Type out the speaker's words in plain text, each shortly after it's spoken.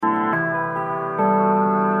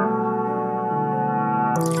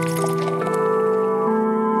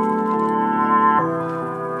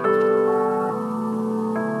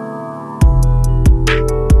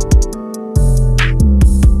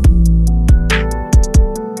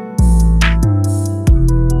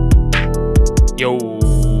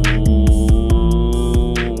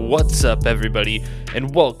What's up, everybody,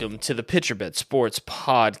 and welcome to the PitcherBet Sports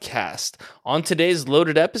Podcast. On today's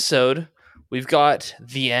loaded episode, we've got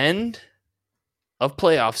the end of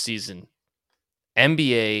playoff season.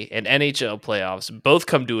 NBA and NHL playoffs both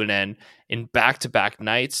come to an end in back-to-back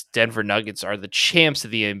nights. Denver Nuggets are the champs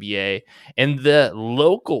of the NBA, and the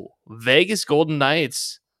local Vegas Golden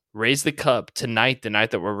Knights raise the cup tonight, the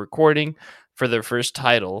night that we're recording, for their first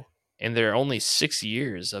title in their only 6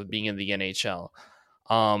 years of being in the NHL.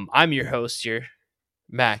 I'm your host here,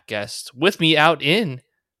 Matt Guest. With me out in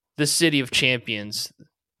the city of champions,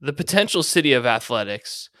 the potential city of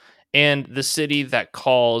athletics, and the city that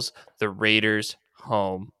calls the Raiders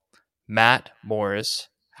home, Matt Morris.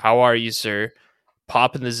 How are you, sir?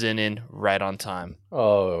 Popping the Zin in right on time.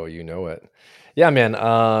 Oh, you know it. Yeah, man.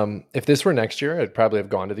 If this were next year, I'd probably have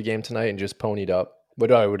gone to the game tonight and just ponied up.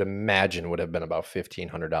 What I would imagine would have been about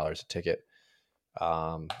 $1,500 a ticket.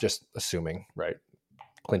 Just assuming, right?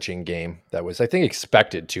 Clinching game that was, I think,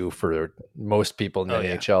 expected to for most people in the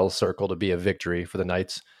NHL circle to be a victory for the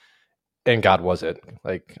Knights. And God, was it.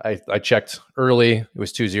 Like, I checked early, it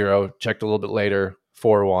was 2-0, checked a little bit later,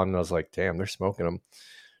 4-1. And I was like, damn, they're smoking them.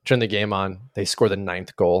 Turned the game on. They score the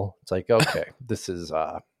 9th goal. It's like, okay, this is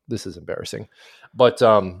embarrassing. But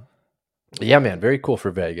yeah, man, very cool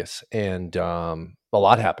for Vegas. And a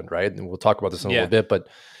lot happened, right? And we'll talk about this in a little bit, but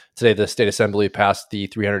today, the state assembly passed the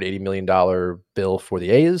 $380 million bill for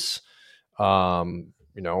the A's, having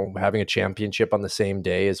a championship on the same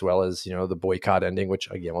day, as well as, the boycott ending,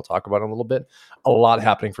 which again, we'll talk about in a little bit. A lot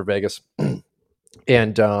happening for Vegas.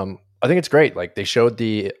 And I think it's great. Like, they showed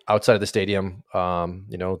the outside of the stadium,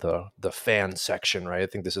 the fan section, right? I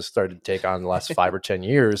think this has started to take on the last 5 or 10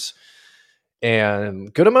 years.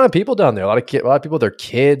 And good amount of people down there. A lot of people, their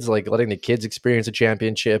kids, like letting the kids experience a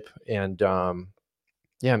championship. And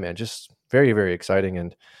yeah, man, just very, very exciting.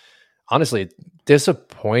 And honestly,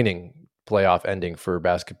 disappointing playoff ending for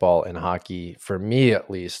basketball and hockey, for me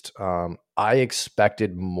at least. I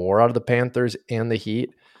expected more out of the Panthers and the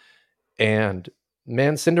Heat. And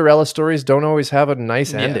man, Cinderella stories don't always have a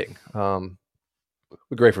nice ending.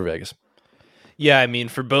 Great for Vegas. Yeah, I mean,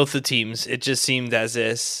 for both the teams, it just seemed as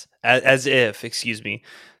if,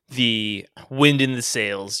 the wind in the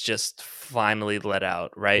sails just finally let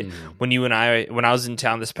out, right? When I was in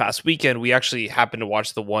town this past weekend, we actually happened to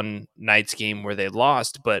watch the one Knights game where they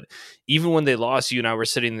lost. But even when they lost, you and I were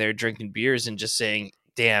sitting there drinking beers and just saying,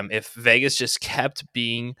 damn, if Vegas just kept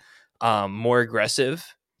being more aggressive,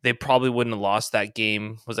 they probably wouldn't have lost that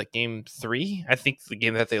game. Was that game 3? I think the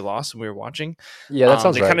game that they lost when we were watching. Yeah, that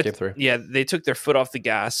sounds right. Game 3. Yeah, they took their foot off the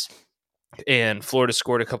gas, and Florida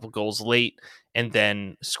scored a couple goals late and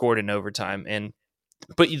then scored in overtime.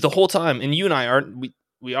 But the whole time, and you and I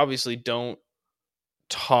we obviously don't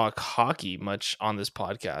talk hockey much on this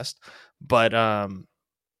podcast, but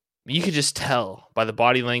you could just tell by the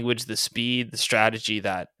body language, the speed, the strategy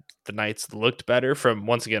that the Knights looked better from,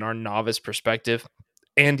 once again, our novice perspective.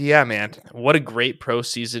 And yeah, man, what a great pro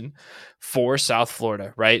season for South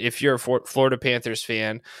Florida, right? If you're a Florida Panthers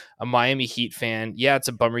fan, a Miami Heat fan, yeah, it's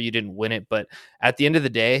a bummer you didn't win it. But at the end of the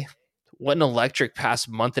day, what an electric past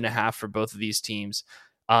month and a half for both of these teams.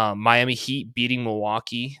 Miami Heat beating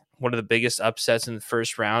Milwaukee, one of the biggest upsets in the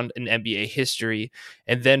first round in NBA history.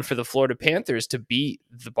 And then for the Florida Panthers to beat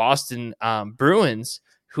the Boston Bruins,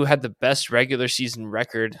 who had the best regular season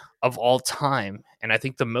record of all time. And I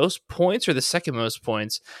think the most points, or the second most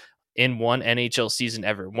points, in one NHL season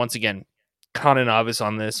ever. Once again, kind of novice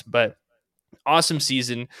on this, but awesome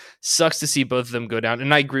season. Sucks to see both of them go down.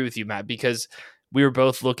 And I agree with you, Matt, because we were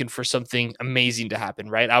both looking for something amazing to happen,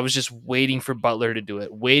 right? I was just waiting for Butler to do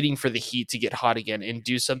it, waiting for the Heat to get hot again and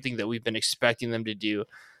do something that we've been expecting them to do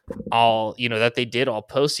that they did all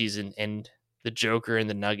postseason. And the Joker and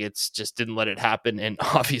the Nuggets just didn't let it happen. And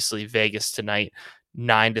obviously Vegas tonight,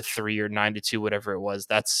 9-3 or 9-2, whatever it was.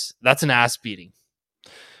 That's an ass beating.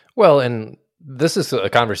 Well, and this is a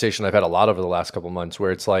conversation I've had a lot over the last couple months,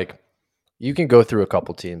 where it's like, you can go through a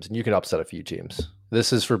couple teams and you can upset a few teams.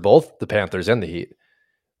 This is for both the Panthers and the Heat.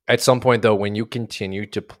 At some point, though, when you continue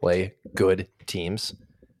to play good teams,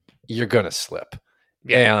 you're going to slip.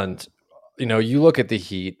 Yeah. And you look at the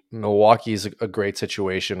Heat, Milwaukee's a great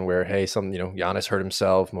situation where, hey, Giannis hurt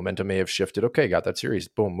himself, momentum may have shifted. Okay, got that series.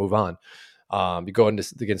 Boom, move on. You go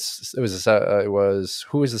against, who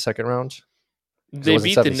was the second round? They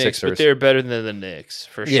beat the Knicks, but they're better than the Knicks,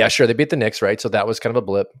 for sure. Yeah, sure. They beat the Knicks, right? So that was kind of a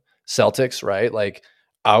blip. Celtics, right? Like,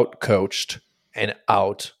 out-coached and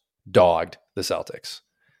out-dogged the Celtics.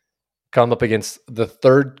 Come up against the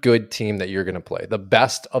third good team that you're going to play, the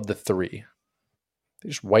best of the three. They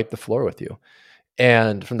just wipe the floor with you.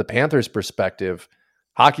 And from the Panthers' perspective,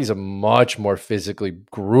 Hockey's a much more physically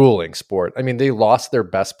grueling sport. I mean, they lost their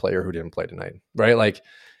best player who didn't play tonight, right? Like,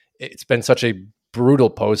 it's been such a brutal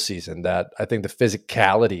postseason that I think the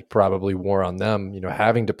physicality probably wore on them,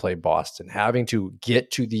 having to play Boston, having to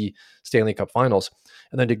get to the Stanley Cup Finals,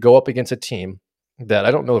 and then to go up against a team that,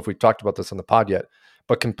 I don't know if we've talked about this on the pod yet,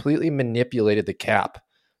 but completely manipulated the cap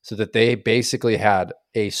so that they basically had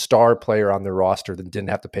a star player on their roster that didn't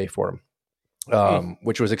have to pay for him,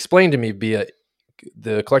 which was explained to me via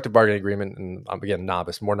the collective bargaining agreement. And I'm, again,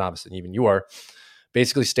 more novice than even you are,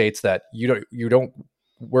 basically states that you don't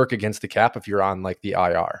work against the cap if you're on like the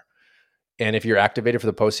IR. And if you're activated for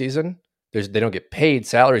the postseason, they don't get paid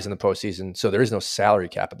salaries in the postseason. So there is no salary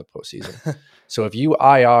cap in the postseason. So if you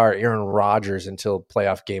IR Aaron Rodgers until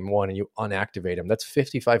playoff game 1 and you unactivate him, that's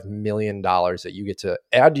 $55 million that you get to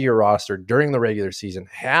add to your roster during the regular season,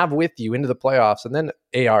 have with you into the playoffs. And then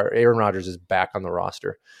Aaron Rodgers is back on the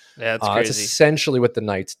roster. Yeah, that's crazy. That's essentially what the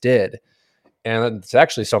Knights did. And it's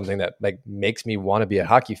actually something that like makes me want to be a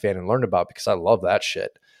hockey fan and learn about, because I love that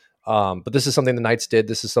shit. But this is something the Knights did.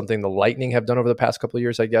 This is something the Lightning have done over the past couple of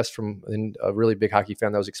years, I guess, from a really big hockey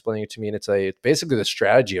fan that was explaining it to me. And it's basically the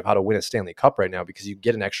strategy of how to win a Stanley Cup right now, because you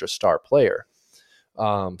get an extra star player.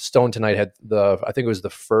 Stone tonight had I think it was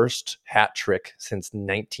the first hat trick since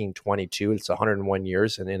 1922. It's 101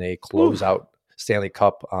 years, and in a closeout Stanley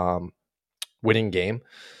Cup winning game,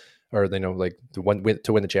 or like to win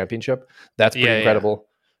the championship. That's pretty incredible.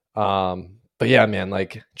 Yeah. But yeah, man,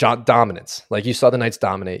 like dominance. Like, you saw the Knights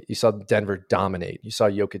dominate. You saw Denver dominate. You saw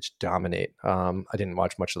Jokic dominate. I didn't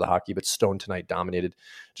watch much of the hockey, but Stone tonight dominated.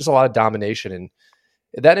 Just a lot of domination, and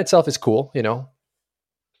that in itself is cool,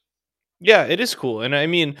 Yeah, it is cool. And I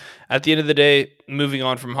mean, at the end of the day, moving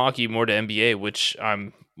on from hockey more to NBA, which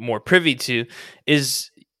I'm more privy to,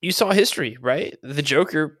 is you saw history, right? The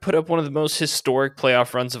Joker put up one of the most historic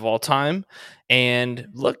playoff runs of all time. And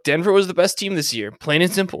look, Denver was the best team this year, plain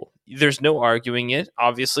and simple. There's no arguing it.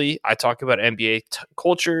 Obviously, I talk about NBA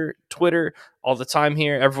culture, Twitter all the time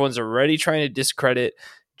here. Everyone's already trying to discredit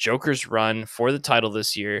Joker's run for the title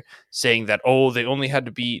this year, saying that, they only had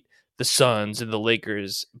to beat the Suns and the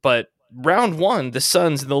Lakers. But round 1, the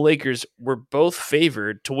Suns and the Lakers were both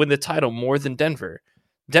favored to win the title more than Denver.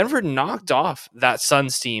 Denver knocked off that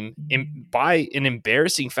Suns team by an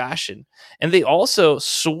embarrassing fashion. And they also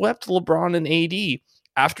swept LeBron and AD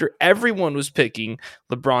after everyone was picking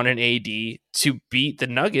LeBron and AD to beat the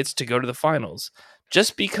Nuggets to go to the finals.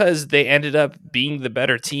 Just because they ended up being the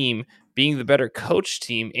better team, being the better coach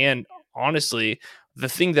team. And honestly, the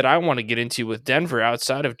thing that I want to get into with Denver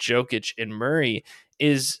outside of Jokic and Murray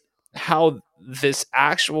is how this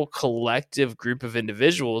actual collective group of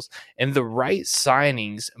individuals and the right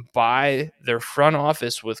signings by their front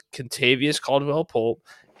office with Kentavious Caldwell-Pope,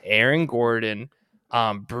 Aaron Gordon,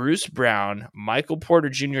 Bruce Brown, Michael Porter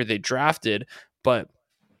Jr. they drafted, but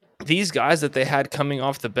these guys that they had coming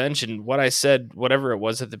off the bench, and what I said, whatever it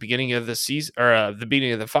was at the beginning of the season or the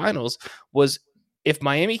beginning of the finals, was if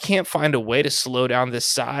Miami can't find a way to slow down this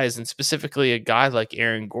size, and specifically a guy like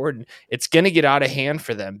Aaron Gordon, it's going to get out of hand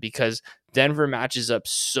for them, because Denver matches up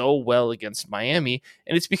so well against Miami,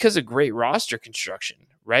 and it's because of great roster construction,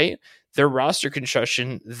 right? Their roster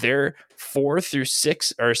construction, their 4 through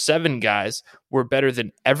 6 or 7 guys were better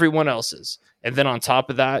than everyone else's. And then on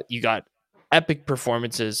top of that, you got epic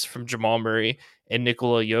performances from Jamal Murray and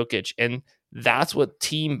Nikola Jokic. And that's what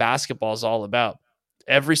team basketball is all about.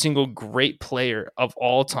 Every single great player of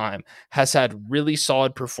all time has had really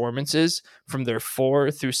solid performances from their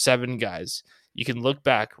 4 through 7 guys. You can look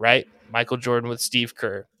back, right? Michael Jordan with Steve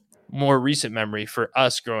Kerr. More recent memory for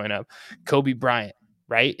us growing up, Kobe Bryant,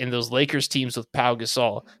 right? In those Lakers teams with Pau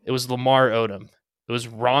Gasol, it was Lamar Odom. It was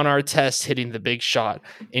Ron Artest hitting the big shot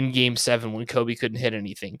in Game 7 when Kobe couldn't hit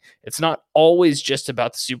anything. It's not always just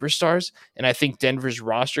about the superstars, and I think Denver's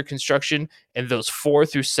roster construction and those 4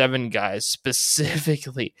 through 7 guys,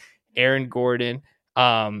 specifically Aaron Gordon,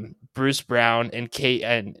 Bruce Brown, and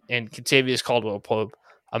Kentavious Caldwell-Pope,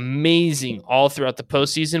 amazing all throughout the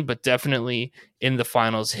postseason, but definitely in the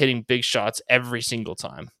finals, hitting big shots every single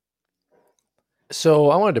time. So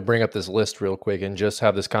I wanted to bring up this list real quick and just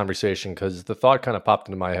have this conversation, because the thought kind of popped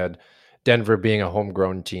into my head. Denver being a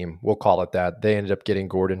homegrown team, we'll call it that. They ended up getting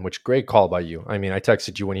Gordon, which great call by you. I mean, I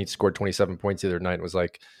texted you when he scored 27 points the other night and was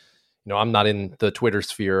like, I'm not in the Twitter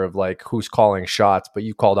sphere of like who's calling shots, but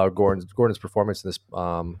you called out Gordon's performance in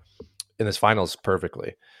this finals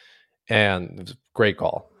perfectly. And it was a great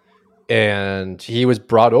call. And he was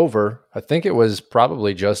brought over. I think it was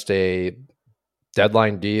probably just a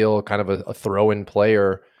deadline deal, kind of a throw-in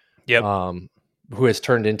player, who has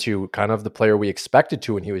turned into kind of the player we expected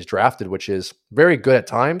to when he was drafted, which is very good at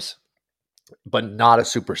times, but not a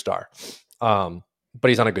superstar. But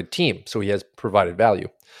he's on a good team, so he has provided value.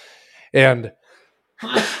 And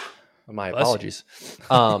my apologies.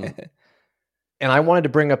 And I wanted to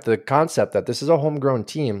bring up the concept that this is a homegrown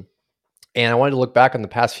team, and I wanted to look back on the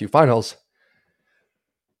past few finals.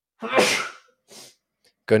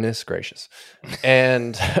 Goodness gracious.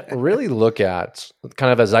 And really look at,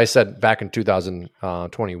 kind of as I said back in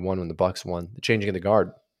 2021 when the Bucks won, the changing of the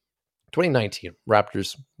guard. 2019,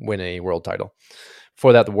 Raptors win a world title.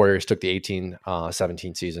 Before that, the Warriors took the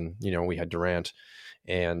 18-17 season. We had Durant,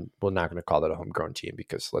 and we're not going to call that a homegrown team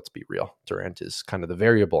because let's be real, Durant is kind of the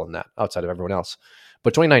variable in that outside of everyone else.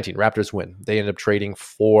 But 2019, Raptors win. They ended up trading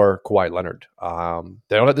for Kawhi Leonard.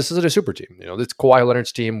 This isn't a super team. It's Kawhi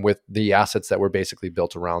Leonard's team with the assets that were basically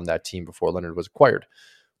built around that team before Leonard was acquired,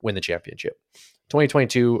 win the championship.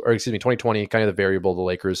 2020, kind of the variable, the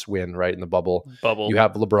Lakers win right in the bubble. You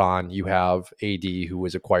have LeBron, you have AD, who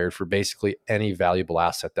was acquired for basically any valuable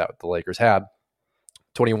asset that the Lakers had.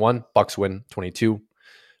 21, Bucks win. 22,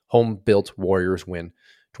 home-built Warriors win.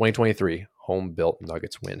 2023, home-built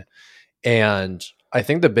Nuggets win. And I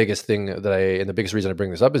think the biggest thing and the biggest reason I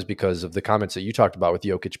bring this up is because of the comments that you talked about with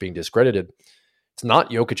Jokic being discredited. It's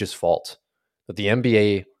not Jokic's fault that the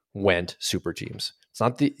NBA went super teams. It's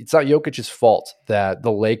not Jokic's fault that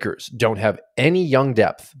the Lakers don't have any young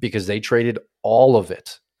depth because they traded all of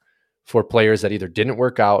it for players that either didn't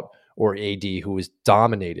work out or AD, who was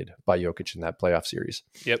dominated by Jokic in that playoff series.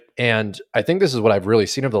 Yep. And I think this is what I've really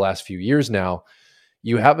seen over the last few years now.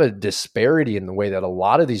 You have a disparity in the way that a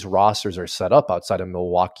lot of these rosters are set up outside of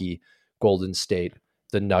Milwaukee, Golden State,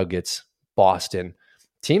 the Nuggets, Boston.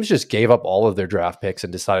 Teams just gave up all of their draft picks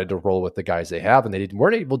and decided to roll with the guys they have, and they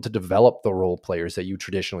weren't able to develop the role players that you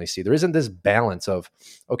traditionally see. There isn't this balance of,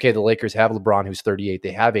 okay, the Lakers have LeBron, who's 38.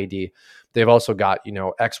 They have AD. They've also got,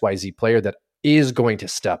 XYZ player that is going to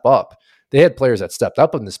step up. They had players that stepped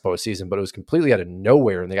up in this postseason, but it was completely out of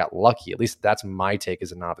nowhere, and they got lucky. At least that's my take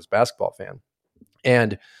as a novice basketball fan.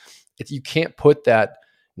 And you can't put that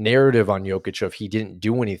narrative on Jokic of he didn't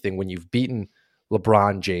do anything when you've beaten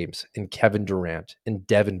LeBron James and Kevin Durant and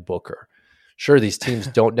Devin Booker. Sure, these teams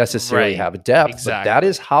don't necessarily have depth, but that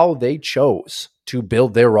is how they chose to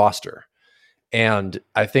build their roster. And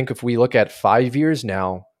I think if we look at 5 years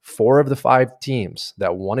now, 4 of the 5 teams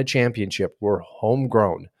that won a championship were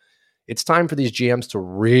homegrown. It's time for these GMs to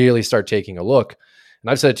really start taking a look.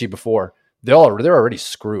 And I've said it to you before, they're already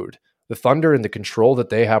screwed. The Thunder and the control that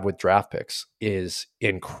they have with draft picks is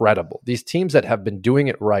incredible. These teams that have been doing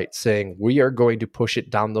it right, saying we are going to push it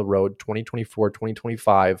down the road 2024,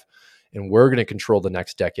 2025, and we're going to control the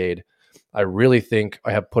next decade. I really think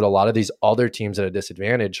I have put a lot of these other teams at a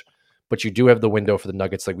disadvantage, but you do have the window for the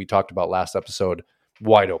Nuggets, like we talked about last episode,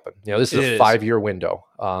 wide open. This is a 5-year window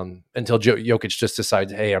until Jokic just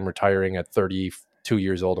decides, hey, I'm retiring at 32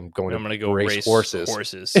 years old. I'm going to go race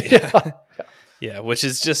horses. Yeah. Yeah, which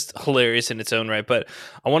is just hilarious in its own right. But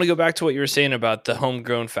I want to go back to what you were saying about the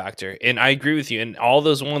homegrown factor. And I agree with you. And all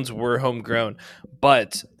those ones were homegrown.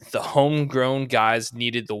 But the homegrown guys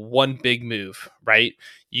needed the one big move, right?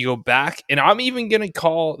 You go back, and I'm even going to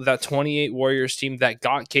call that 28 Warriors team that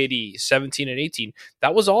got KD 17 and 18.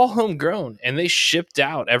 That was all homegrown, and they shipped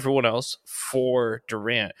out everyone else for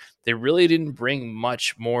Durant. They really didn't bring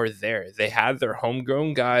much more there. They had their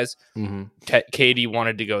homegrown guys. Mm-hmm. KD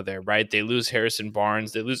wanted to go there, right? They lose Harrison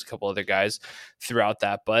Barnes. They lose a couple other guys throughout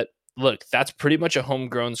that. But look, that's pretty much a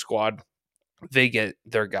homegrown squad. They get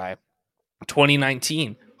their guy.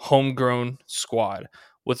 2019, homegrown squad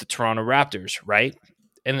with the Toronto Raptors, right?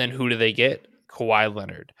 And then who do they get? Kawhi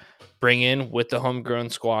Leonard. Bring in with the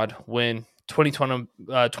homegrown squad. Win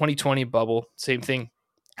 2020 bubble, same thing.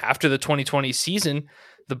 After the 2020 season,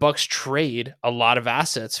 the Bucks trade a lot of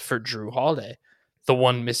assets for Drew Holiday, the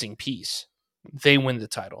one missing piece. They win the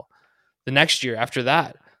title. The next year after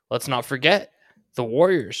that, let's not forget, the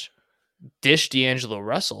Warriors dish D'Angelo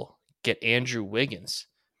Russell, get Andrew Wiggins.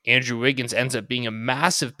 Andrew Wiggins ends up being a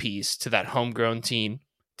massive piece to that homegrown team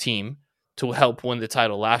to help win the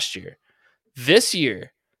title last year. This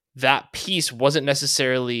year, that piece wasn't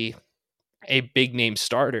necessarily a big name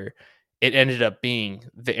starter. It ended up being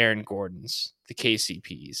the Aaron Gordons, the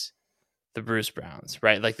KCPs, the Bruce Browns,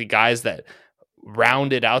 right? Like the guys that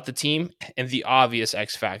rounded out the team, and the obvious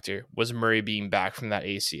X factor was Murray being back from that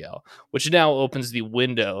ACL, which now opens the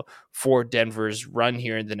window for Denver's run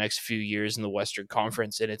here in the next few years in the Western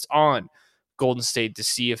Conference, and it's on Golden State to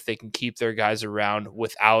see if they can keep their guys around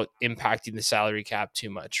without impacting the salary cap too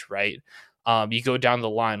much, right? You go down the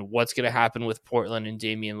line, what's going to happen with Portland and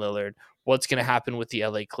Damian Lillard? What's going to happen with the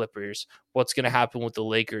LA Clippers? What's going to happen with the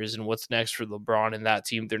Lakers? And what's next for LeBron and that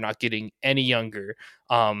team? They're not getting any younger.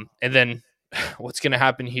 And then what's going to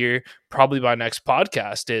happen here probably by next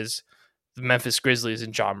podcast is the Memphis Grizzlies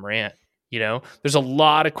and John Morant. There's a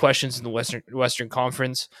lot of questions in the Western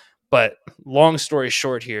Conference, but long story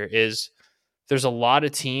short here is there's a lot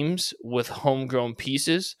of teams with homegrown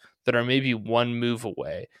pieces that are maybe one move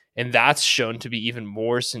away. And that's shown to be even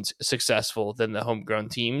more successful than the homegrown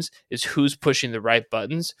teams, is who's pushing the right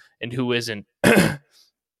buttons and who isn't. The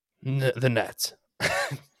Nets.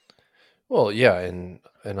 Well, yeah, and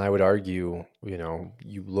I would argue,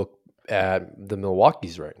 you look at the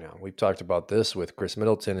Milwaukee's right now. We've talked about this with Chris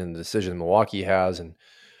Middleton and the decision Milwaukee has, and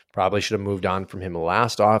probably should have moved on from him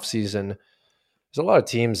last offseason. There's a lot of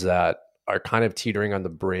teams that are kind of teetering on the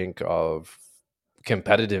brink of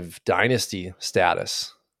competitive dynasty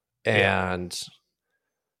status. And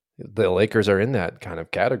the Lakers are in that kind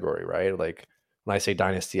of category, right? Like when I say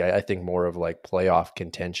dynasty, I think more of like playoff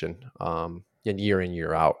contention in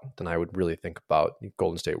year out than I would really think about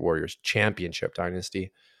Golden State Warriors championship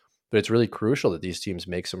dynasty. But it's really crucial that these teams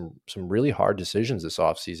make some really hard decisions this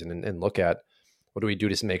offseason and look at what do we do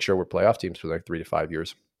to make sure we're playoff teams for like 3 to 5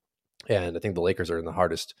 years. And I think the Lakers are in the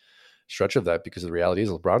hardest stretch of that because the reality is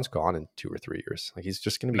LeBron's gone in 2 or 3 years. Like he's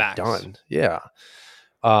just going to be done. Yeah.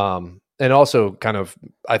 And also kind of,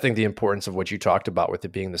 I think the importance of what you talked about with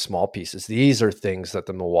it being the small pieces. These are things that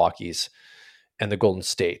the Milwaukee's and the Golden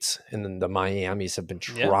States and then the Miamis have been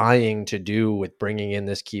trying to do with bringing in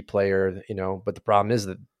this key player, but the problem is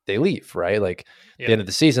that they leave, right? Like at the end of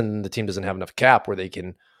the season, the team doesn't have enough cap where they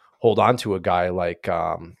can hold on to a guy like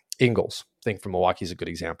Ingles. I think from Milwaukee is a good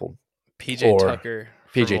example. PJ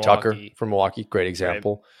Tucker from Milwaukee, great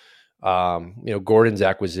example. Right. Gordon's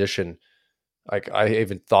acquisition, like I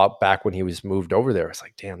even thought back when he was moved over there, I was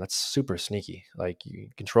like, damn, that's super sneaky. Like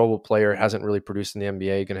controllable player, hasn't really produced in the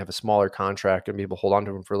NBA, going to have a smaller contract and be able to hold on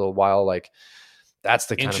to him for a little while. Like that's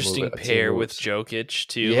the kind of interesting pair with Jokic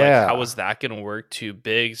too. Yeah. Like how is that going to work? Two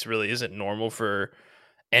bigs really isn't normal for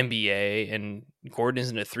NBA, and Gordon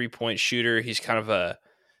isn't a 3-point shooter. He's kind of a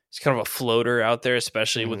floater out there,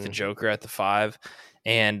 especially with the Joker at the 5.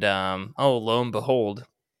 And lo and behold,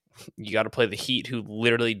 you got to play the Heat, who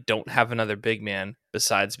literally don't have another big man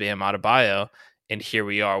besides Bam Adebayo. And here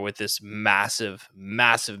we are with this massive,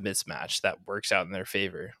 massive mismatch that works out in their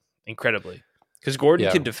favor incredibly. Because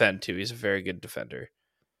Gordon can defend too. He's a very good defender.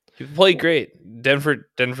 He played great.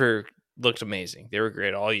 Denver looked amazing. They were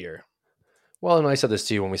great all year. Well, and I said this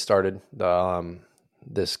to you when we started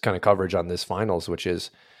this kind of coverage on this finals, which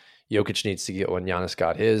is Jokic needs to get when Giannis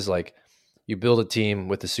got his. Like you build a team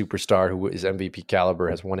with a superstar who is MVP caliber,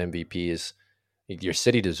 has won MVPs. Your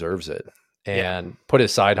city deserves it. And put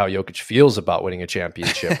aside how Jokic feels about winning a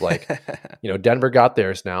championship. Like, Denver got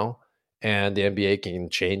theirs now, and the NBA can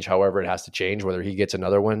change however it has to change. Whether he gets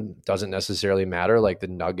another one doesn't necessarily matter. Like the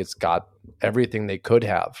Nuggets got everything they could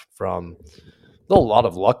have from a lot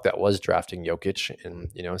of luck that was drafting Jokic. And,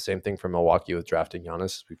 same thing for Milwaukee with drafting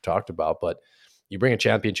Giannis, we've talked about. But you bring a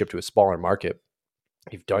championship to a smaller market,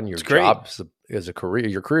 you've done your job as a career.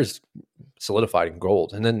 Your career is solidified in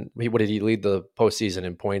gold. And then what did he lead the postseason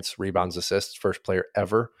in points, rebounds, assists? First player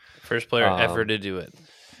ever. First player ever to do it.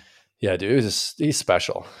 Yeah, dude, he's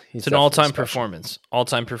special. It's an all-time performance.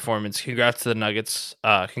 All-time performance. Congrats to the Nuggets.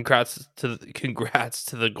 Congrats to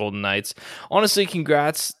the Golden Knights. Honestly,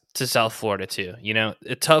 congrats to South Florida too.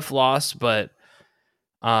 A tough loss, but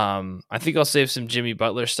I think I'll save some Jimmy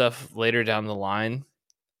Butler stuff later down the line.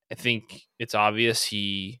 I think it's obvious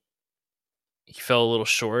he fell a little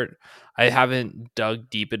short. I haven't dug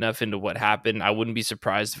deep enough into what happened. I wouldn't be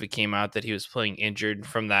surprised if it came out that he was playing injured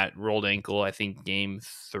from that rolled ankle, I think game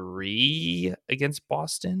 3 against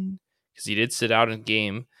Boston, because he did sit out in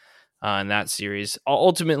game in that series.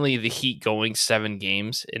 Ultimately, the Heat going 7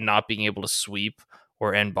 games and not being able to sweep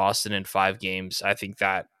or end Boston in 5 games, I think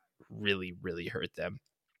that really, really hurt them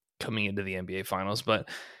coming into the NBA Finals. But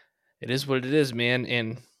it is what it is, man.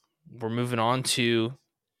 And we're moving on to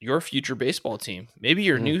your future baseball team, maybe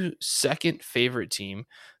your new second favorite team,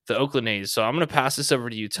 the Oakland A's. So I'm going to pass this over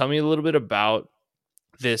to you. Tell me a little bit about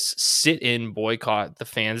this sit-in boycott the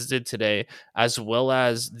fans did today, as well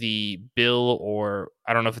as the bill, or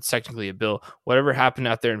I don't know if it's technically a bill, whatever happened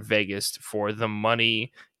out there in Vegas for the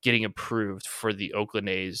money getting approved for the Oakland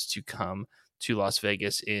A's to come to Las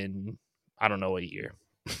Vegas in, I don't know what year.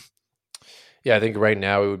 Yeah, I think right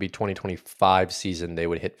now it would be 2025 season they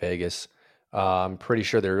would hit Vegas. I'm pretty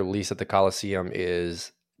sure their lease at the Coliseum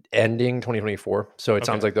is ending 2024. So it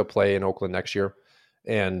sounds like they'll play in Oakland next year.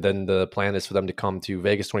 And then the plan is for them to come to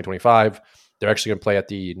Vegas 2025. They're actually going to play at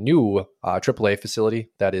the new AAA facility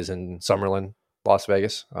that is in Summerlin, Las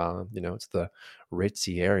Vegas. It's the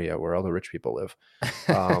ritzy area where all the rich people live.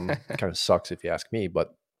 It kind of sucks if you ask me,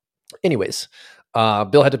 but Anyways,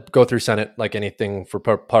 bill had to go through Senate like anything for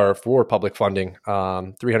public funding.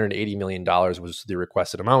 $380 million was the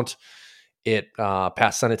requested amount. It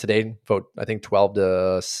passed Senate today, vote, I think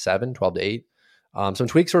 12-7, 12-8. Some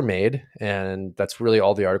tweaks were made, and that's really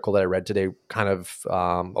all the article that I read today kind of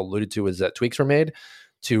alluded to, is that tweaks were made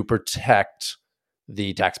to protect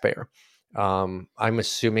the taxpayer. I'm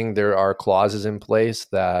assuming there are clauses in place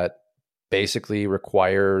that basically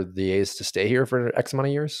require the A's to stay here for X amount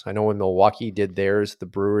of years. I know when Milwaukee did theirs, the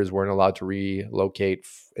Brewers weren't allowed to relocate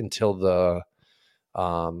until the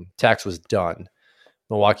tax was done.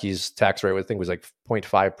 Milwaukee's tax rate, I think, was like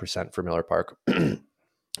 0.5% for Miller Park.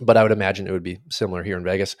 But I would imagine it would be similar here in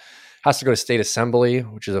Vegas. Has to go to state assembly,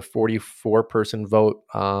 which is a 44-person vote,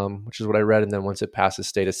 which is what I read. And then once it passes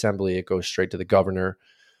state assembly, it goes straight to the governor,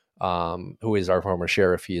 who is our former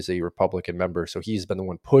sheriff. He is a Republican member. So he's been the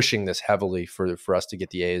one pushing this heavily for us to get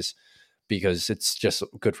the A's, because it's just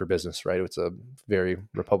good for business, right? It's a very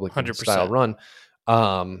Republican 100%. style run.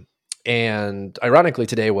 And ironically,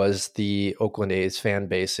 today was the Oakland A's fan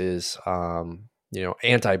base's,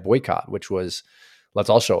 anti-boycott, which was, let's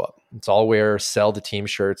all show up. Let's all sell the team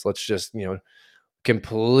shirts. Let's just,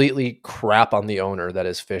 completely crap on the owner, that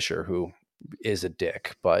is Fisher, who is a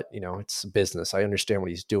dick, but it's business. I understand what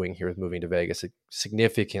he's doing here with moving to Vegas. It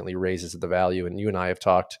significantly raises the value. And you and I have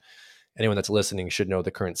talked, anyone that's listening should know the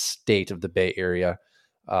current state of the Bay Area.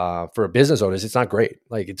 For business owners, it's not great.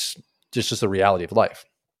 Like, it's just a reality of life.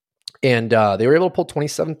 And they were able to pull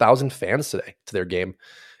 27,000 fans today to their game.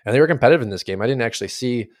 And they were competitive in this game. I didn't actually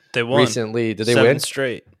see they won recently. Did they 7 win?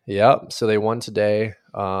 straight? Yeah. So they won today.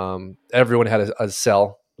 Everyone had a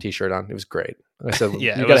sell t-shirt on. It was great. I said,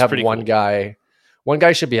 Yeah, you got to have one cool. guy. One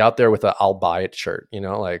guy should be out there with a "I'll buy it" shirt.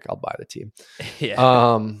 Like, I'll buy the team.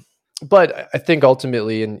 Yeah. But I think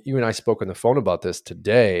ultimately, and you and I spoke on the phone about this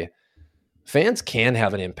today, fans can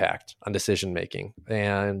have an impact on decision making,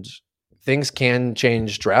 and things can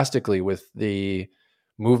change drastically with the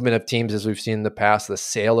movement of teams, as we've seen in the past, the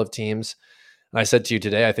sale of teams. And I said to you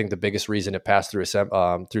today, I think the biggest reason it passed through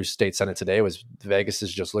state Senate today was Vegas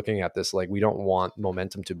is just looking at this like, we don't want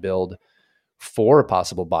momentum to build for a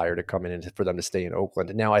possible buyer to come in and for them to stay in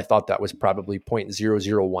Oakland. And now I thought that was probably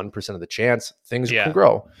 0.001% of the chance things can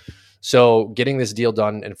grow. So getting this deal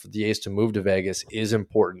done and for the A's to move to Vegas is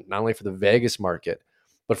important, not only for the Vegas market,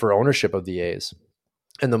 but for ownership of the A's.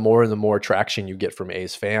 And the more traction you get from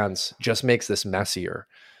A's fans just makes this messier.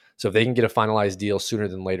 So if they can get a finalized deal sooner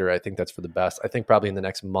than later, I think that's for the best. I think probably in the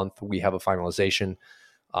next month we have a finalization.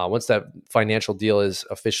 Once that financial deal is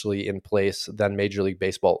officially in place, then Major League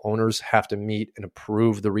Baseball owners have to meet and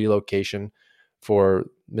approve the relocation for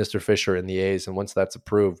Mr. Fisher and the A's. And once that's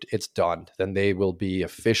approved, it's done. Then they will be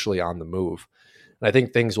officially on the move. And I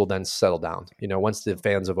think things will then settle down. Once the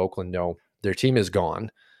fans of Oakland know their team is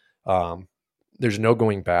gone, there's no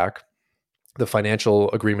going back. The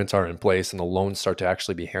financial agreements are in place and the loans start to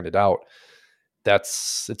actually be handed out.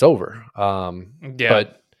 It's over.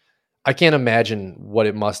 But I can't imagine what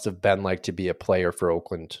it must have been like to be a player for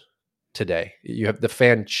Oakland today. You have the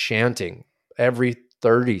fan chanting every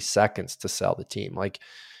 30 seconds to sell the team. Like,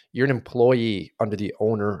 you're an employee under the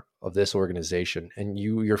owner of this organization, and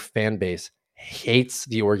your fan base hates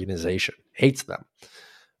the organization, hates them.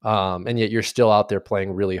 And yet you're still out there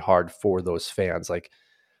playing really hard for those fans. Like,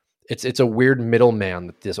 it's a weird middleman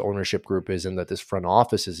that this ownership group is in, that this front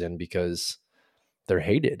office is in, because they're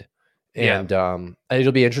hated. And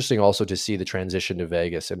it'll be interesting also to see the transition to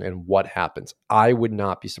Vegas and what happens. I would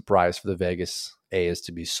not be surprised for the Vegas A's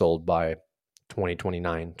to be sold by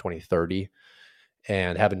 2029, 2030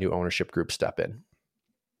 and have a new ownership group step in.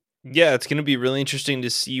 Yeah, it's going to be really interesting to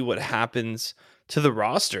see what happens to the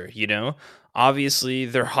roster. Obviously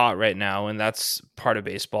they're hot right now, and that's part of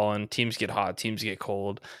baseball, and teams get hot, teams get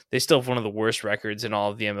cold. They still have one of the worst records in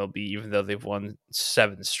all of the MLB, even though they've won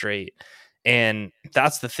 7 straight. And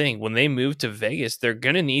that's the thing. When they move to Vegas, they're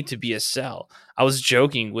going to need to be a sell. I was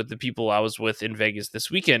joking with the people I was with in Vegas this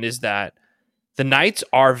weekend, is that the Knights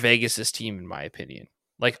are Vegas's team, in my opinion.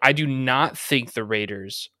 Like, I do not think the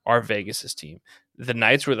Raiders are Vegas's team. The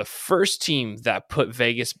Knights were the first team that put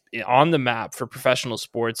Vegas on the map for professional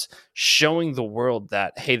sports, showing the world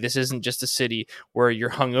that, hey, this isn't just a city where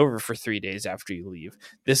you're hungover for 3 days after you leave.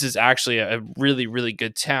 This is actually a really, really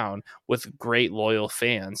good town with great loyal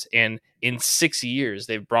fans. And in 6 years,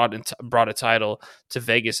 they've brought a title to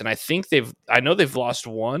Vegas. And I know they've lost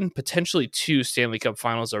 1, potentially 2 Stanley Cup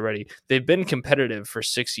finals already. They've been competitive for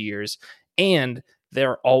 6 years, and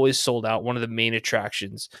they're always sold out, one of the main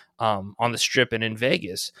attractions on the Strip and in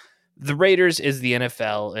Vegas. The Raiders is the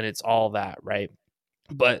NFL, and it's all that, right?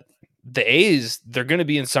 But the A's, they're going to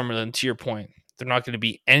be in Summerlin, to your point. They're not going to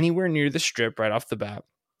be anywhere near the Strip right off the bat.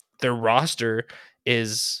 Their roster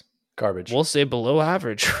is Garbage. we'll say below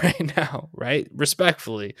average right now, right?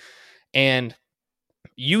 Respectfully. And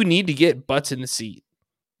you need to get butts in the seat.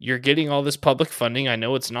 You're getting all this public funding. I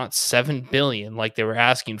know it's not $7 billion like they were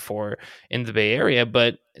asking for in the Bay Area,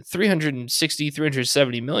 but 360,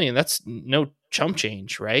 370 million, that's no chump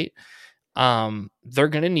change, right? They're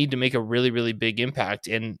going to need to make a really, really big impact.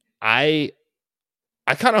 And I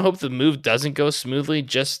kind of hope the move doesn't go smoothly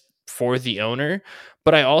just for the owner,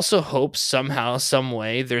 but I also hope somehow, some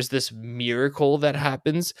way, there's this miracle that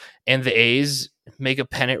happens and the A's make a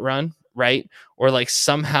pennant run, right? Or like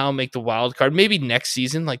somehow make the wild card, maybe next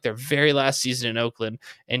season, like their very last season in Oakland,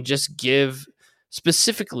 and just give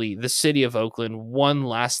specifically the city of Oakland one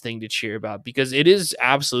last thing to cheer about, because it is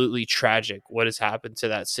absolutely tragic what has happened to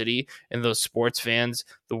that city and those sports fans,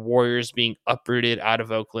 the Warriors being uprooted out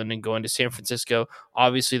of Oakland and going to San Francisco,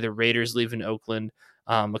 obviously the Raiders leaving Oakland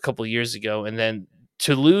a couple of years ago, and then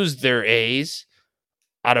to lose their A's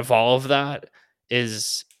out of all of that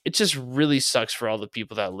it just really sucks for all the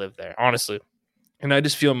people that live there, honestly. And I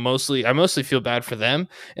just feel mostly feel bad for them,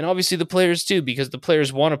 and obviously the players too, because the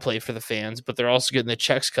players want to play for the fans, but they're also getting the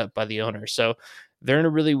checks cut by the owner. So they're in a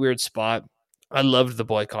really weird spot. I loved the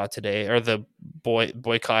boycott today, or the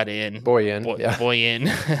boycott in. Boy in.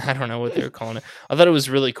 I don't know what they were calling it. I thought it was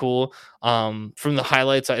really cool. From the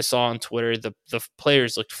highlights I saw on Twitter, the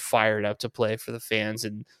players looked fired up to play for the fans,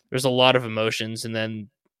 and there's a lot of emotions. And then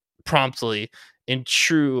promptly, in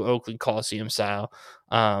true Oakland Coliseum style,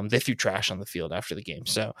 they threw trash on the field after the game.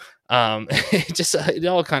 So it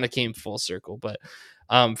all kind of came full circle. But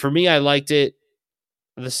for me, I liked it.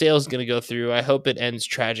 The sale is going to go through. I hope it ends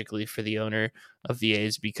tragically for the owner of the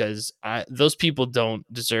A's, because those people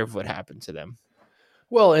don't deserve what happened to them.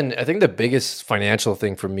 Well, and I think the biggest financial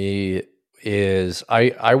thing for me is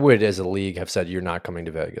I would, as a league, have said you're not coming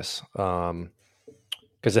to Vegas.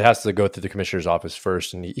 Because it has to go through the commissioner's office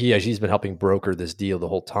first. And he's been helping broker this deal the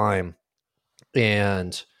whole time.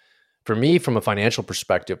 And for me, from a financial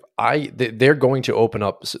perspective, they're going to open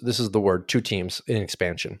up, this is the word, 2 teams in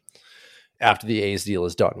expansion after the A's deal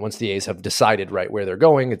is done. Once the A's have decided right where they're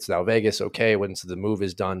going, it's now Vegas. Okay, once the move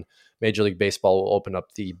is done, Major League Baseball will open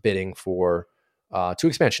up the bidding for 2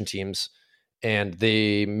 expansion teams. And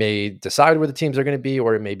they may decide where the teams are going to be,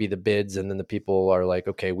 or it may be the bids. And then the people are like,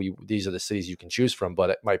 okay, these are the cities you can choose from.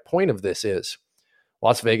 But my point of this is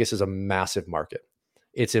Las Vegas is a massive market.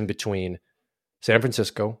 It's in between San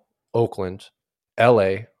Francisco, Oakland,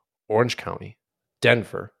 LA, Orange County,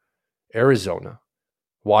 Denver, Arizona,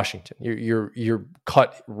 Washington. You're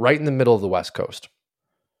cut right in the middle of the West Coast.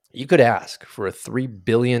 You could ask for a $3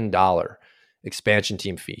 billion expansion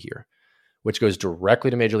team fee here, which goes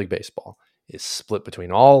directly to Major League Baseball, is split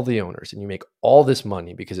between all the owners, and you make all this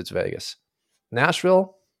money because it's Vegas.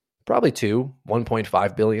 Nashville, probably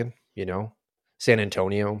 1.5 billion, San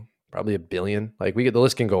Antonio, probably $1 billion. Like the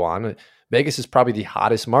list can go on. Vegas is probably the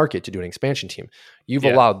hottest market to do an expansion team. You've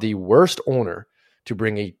allowed the worst owner to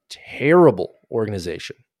bring a terrible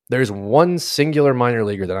organization. There's one singular minor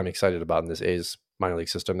leaguer that I'm excited about in this A's minor league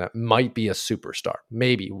system that might be a superstar.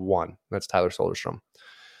 Maybe one. That's Tyler Soderstrom.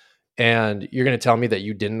 And you're going to tell me that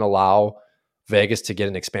you didn't allow Vegas to get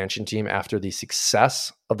an expansion team after the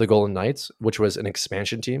success of the Golden Knights, which was an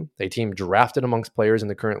expansion team, a team drafted amongst players in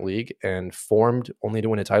the current league and formed only to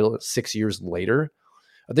win a title 6 years later.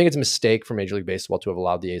 I think it's a mistake for Major League Baseball to have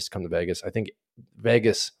allowed the A's to come to Vegas. I think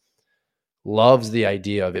Vegas loves the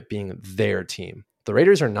idea of it being their team. The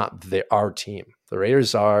Raiders are not our team. The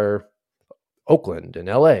Raiders are Oakland and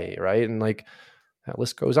LA, right? And like that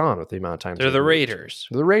list goes on with the amount of time. They're the Raiders.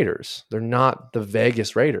 They're the Raiders. They're not the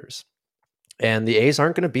Vegas Raiders. And the A's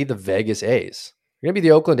aren't going to be the Vegas A's. They're going to be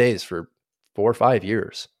the Oakland A's for 4 or 5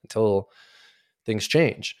 years until things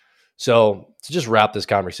change. So to just wrap this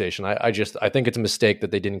conversation, I think it's a mistake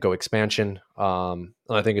that they didn't go expansion. And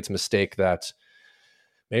I think it's a mistake that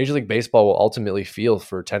Major League Baseball will ultimately feel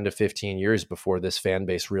for 10 to 15 years before this fan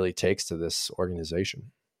base really takes to this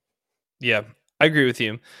organization. Yeah, I agree with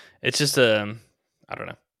you. It's just I don't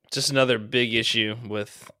know, just another big issue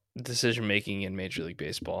with decision making in Major League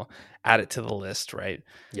Baseball. Add it to the list, right?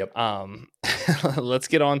 Yep. Let's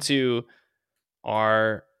get on to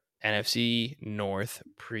our NFC North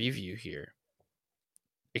preview here.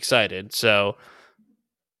 Excited. So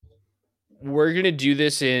we're going to do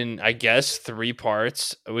this in, I guess, 3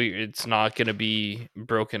 parts. It's not going to be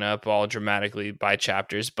broken up all dramatically by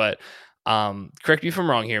chapters, but correct me if I'm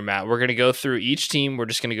wrong here, Matt. We're going to go through each team. We're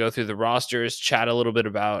just going to go through the rosters, chat a little bit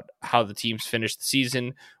about how the teams finished the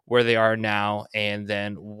season, where they are now, and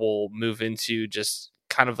then we'll move into just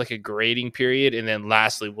kind of like a grading period. And then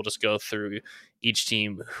lastly, we'll just go through each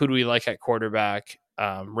team. Who do we like at quarterback?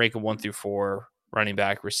 Rank them 1 through 4, running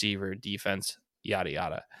back, receiver, defense, yada,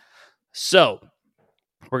 yada. So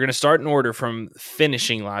we're going to start in order from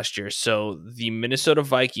finishing last year. So the Minnesota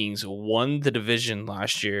Vikings won the division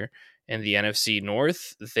last year in the NFC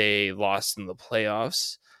North. They lost in the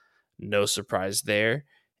playoffs. No surprise there.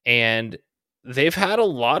 And they've had a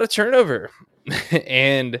lot of turnover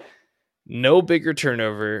and no bigger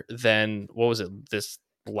turnover than, what was it, this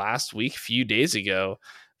last week, few days ago,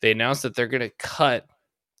 they announced that they're going to cut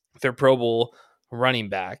their Pro Bowl running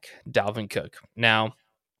back, Dalvin Cook. Now,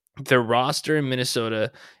 their roster in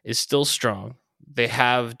Minnesota is still strong. They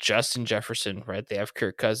have Justin Jefferson, right? They have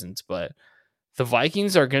Kirk Cousins, but the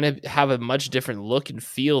Vikings are going to have a much different look and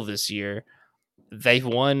feel this year. They've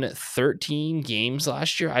won 13 games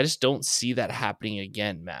last year. I just don't see that happening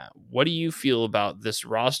again, Matt. What do you feel about this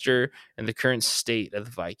roster and the current state of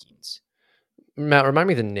the Vikings? Matt, remind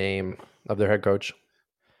me the name of their head coach.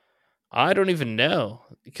 I don't even know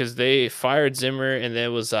because they fired Zimmer, and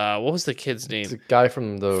there was what was the kid's name? It's a guy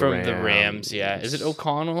from the Rams. Yeah, is it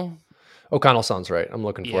O'Connell? O'Connell sounds right. I'm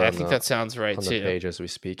looking for it. I think that sounds right on too. The page as we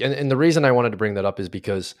speak. And the reason I wanted to bring that up is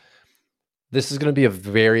because this is going to be a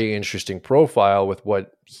very interesting profile with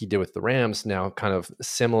what he did with the Rams. Now, kind of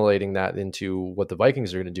assimilating that into what the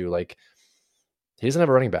Vikings are going to do. Like, he doesn't have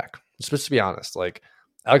a running back. Just to be honest, like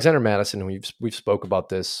Alexander Madison, we've spoke about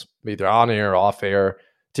this either on air or off air.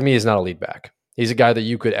 To me, is not a lead back. He's a guy that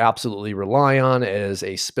you could absolutely rely on as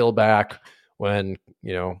a spill back when,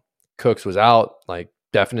 Cooks was out. Like,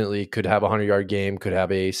 definitely could have a 100-yard game, could have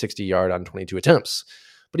a 60-yard on 22 attempts.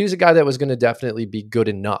 But he was a guy that was going to definitely be good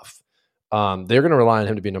enough. They're going to rely on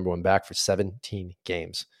him to be number one back for 17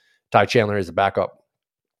 games. Ty Chandler is a backup.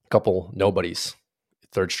 Couple nobodies.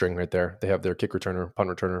 Third string right there. They have their kick returner, punt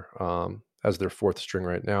returner as their fourth string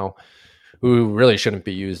right now, who really shouldn't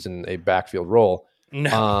be used in a backfield role.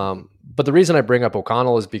 No. But the reason I bring up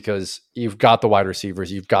O'Connell is because you've got the wide receivers,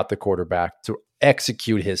 you've got the quarterback to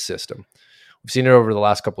execute his system. We've seen it over the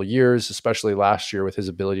last couple of years, especially last year with his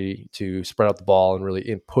ability to spread out the ball and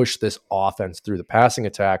really push this offense through the passing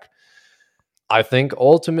attack. I think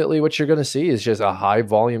ultimately what you're going to see is just a high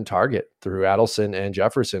volume target through Adelson and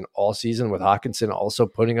Jefferson all season, with Hockenson also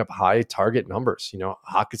putting up high target numbers.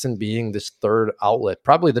 Hockenson being this third outlet,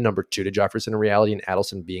 probably the number 2 to Jefferson in reality, and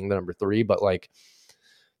Adelson being the number 3. But like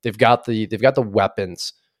they've got the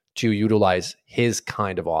weapons to utilize his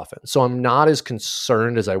kind of offense. So I'm not as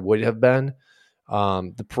concerned as I would have been.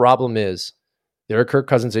 The problem is they're a Kirk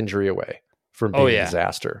Cousins injury away from being a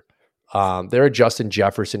disaster. They're a Justin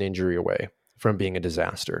Jefferson injury away from being a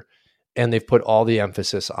disaster. And they've put all the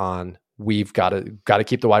emphasis on we've got to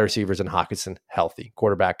keep the wide receivers and Hockenson healthy,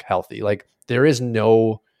 quarterback healthy. Like there is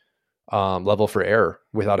no level for error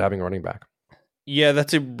without having a running back. Yeah,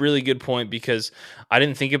 that's a really good point because I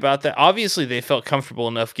didn't think about that. Obviously, they felt comfortable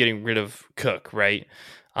enough getting rid of Cook, right?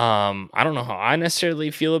 I don't know how I necessarily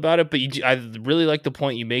feel about it, but I really like the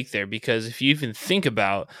point you make there because if you even think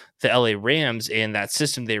about the LA Rams and that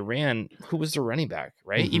system they ran, who was their running back,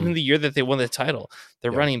 right? Mm-hmm. Even the year that they won the title,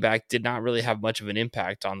 their running back did not really have much of an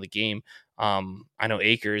impact on the game. I know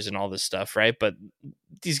Akers and all this stuff, right? But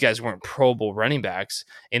these guys weren't Pro Bowl running backs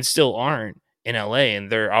and still aren't in LA,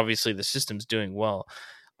 and they're obviously the system's doing well.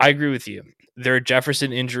 I agree with you. They're a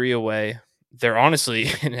Jefferson injury away. They're honestly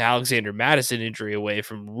an Alexander Madison injury away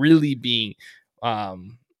from really being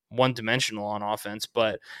one-dimensional on offense.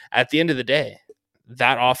 But at the end of the day,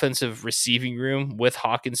 that offensive receiving room with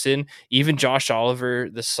Hockenson, even Josh Oliver,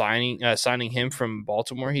 the signing him from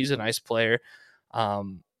Baltimore, he's a nice player.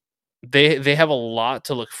 They have a lot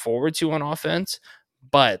to look forward to on offense,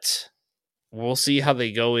 but we'll see how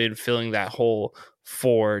they go in filling that hole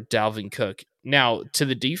for Dalvin Cook. Now, to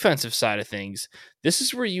the defensive side of things, this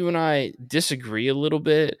is where you and I disagree a little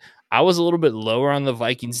bit. I was a little bit lower on the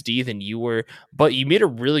Vikings D than you were, but you made a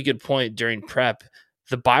really good point during prep.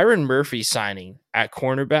 The Byron Murphy signing at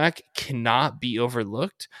cornerback cannot be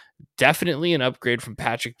overlooked. Definitely an upgrade from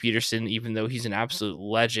Patrick Peterson, even though he's an absolute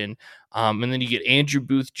legend. And then you get Andrew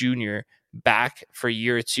Booth Jr. back for a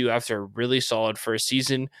year or two after a really solid first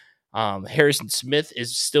season. Harrison Smith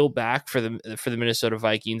is still back for the Minnesota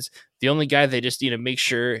Vikings. The only guy they just need to make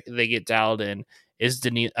sure they get dialed in is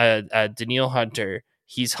Daniil Hunter.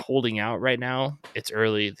 He's holding out right now. It's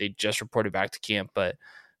early. They just reported back to camp, but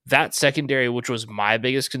that secondary, which was my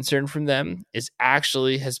biggest concern from them,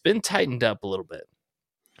 has been tightened up a little bit.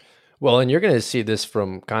 Well, and you're going to see this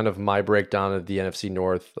from kind of my breakdown of the NFC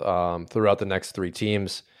North throughout the next 3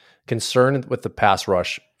 teams. Concerned with the pass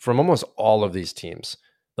rush from almost all of these teams.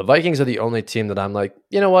 The Vikings are the only team that I'm like,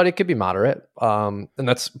 you know what, it could be moderate. And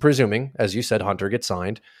that's presuming, as you said, Hunter gets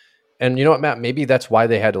signed. And you know what, Matt, maybe that's why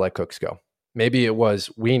they had to let Cooks go. Maybe it was,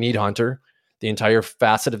 we need Hunter. The entire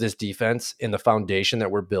facet of this defense and the foundation that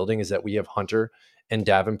we're building is that we have Hunter and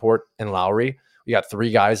Davenport and Lowry. We got 3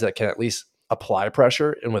 guys that can at least apply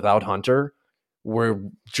pressure. And without Hunter, we're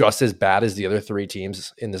just as bad as the other 3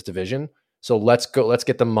 teams in this division. So let's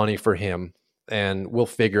get the money for him, and we'll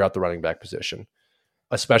figure out the running back position,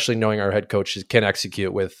 especially knowing our head coach can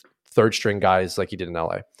execute with 3rd string guys like he did in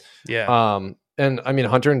LA. Yeah. And I mean,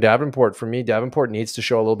 Hunter and Davenport, for me, Davenport needs to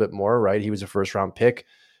show a little bit more, right? He was a 1st round pick,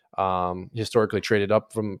 historically traded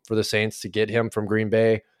up for the Saints to get him from Green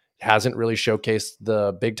Bay. Hasn't really showcased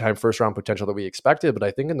the big time 1st round potential that we expected, but I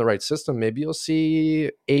think in the right system, maybe you'll see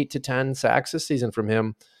 8 to 10 sacks this season from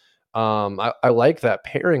him. I like that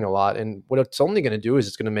pairing a lot. And what it's only going to do is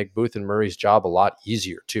it's going to make Booth and Murray's job a lot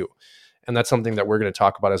easier too. And that's something that we're going to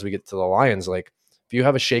talk about as we get to the Lions. Like, if you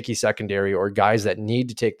have a shaky secondary or guys that need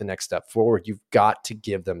to take the next step forward, you've got to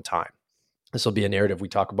give them time. This will be a narrative we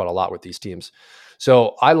talk about a lot with these teams.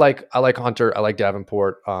 So I like Hunter. I like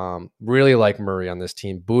Davenport. Really like Murray on this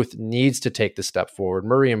team. Booth needs to take the step forward.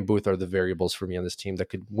 Murray and Booth are the variables for me on this team that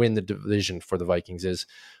could win the division for the Vikings. Is,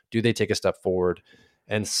 do they take a step forward?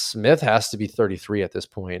 And Smith has to be 33 at this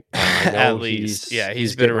point. At least.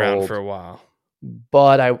 He's been around old for a while.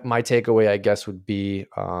 But my takeaway, I guess, would be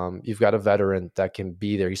you've got a veteran that can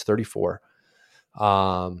be there. He's 34.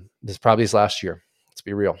 This is probably his last year. Let's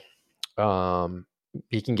be real.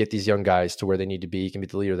 He can get these young guys to where they need to be. He can be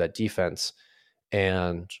the leader of that defense.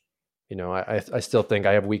 And, you know, I still think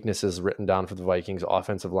I have weaknesses written down for the Vikings.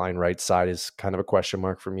 Offensive line right side is kind of a question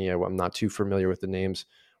mark for me. I'm not too familiar with the names.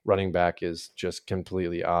 Running back is just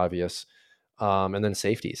completely obvious. And then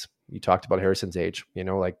safeties. You talked about Harrison's age. You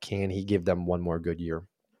know, like, can he give them one more good year?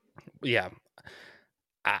 Yeah.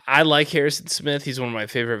 I like Harrison Smith. He's one of my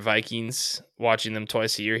favorite Vikings. Watching them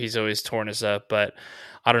twice a year, he's always torn us up. But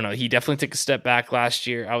I don't know. He definitely took a step back last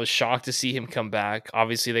year. I was shocked to see him come back.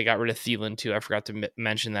 Obviously, they got rid of Thielen, too. I forgot to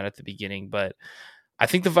mention that at the beginning. But I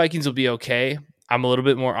think the Vikings will be okay. I'm a little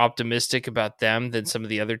bit more optimistic about them than some of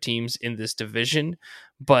the other teams in this division,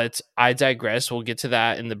 but I digress. We'll get to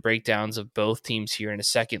that in the breakdowns of both teams here in a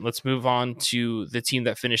second. Let's move on to the team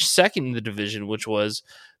that finished second in the division, which was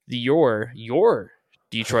your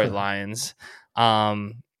Detroit Lions.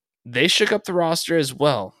 They shook up the roster as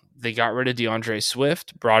well. They got rid of DeAndre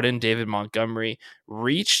Swift, brought in David Montgomery,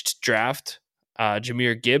 reached draft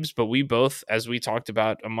Jahmyr Gibbs, but we both, as we talked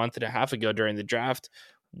about a month and a half ago during the draft,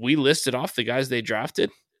 we listed off the guys they drafted.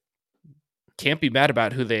 Can't be mad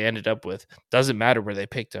about who they ended up with. Doesn't matter where they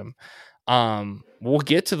picked them. We'll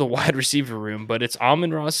get to the wide receiver room, but it's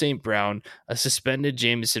Amon-Ra St. Brown, a suspended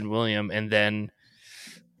Jameson Williams, and then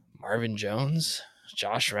Marvin Jones,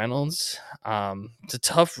 Josh Reynolds. It's a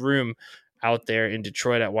tough room out there in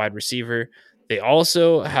Detroit at wide receiver. They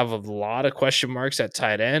also have a lot of question marks at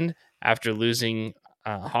tight end after losing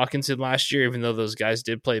Hawkinson last year, even though those guys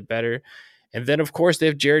did play better. And then, of course, they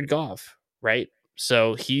have Jared Goff, right?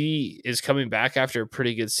 So he is coming back after a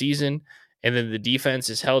pretty good season. And then the defense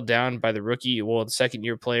is held down by the rookie, the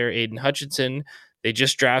second-year player, Aiden Hutchinson. They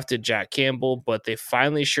just drafted Jack Campbell, but they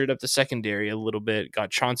finally shored up the secondary a little bit.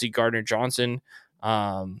 Got Chauncey Gardner-Johnson,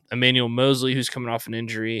 Emmanuel Mosley, who's coming off an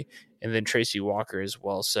injury, and then Tracy Walker as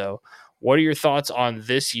well. So what are your thoughts on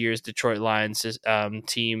this year's Detroit Lions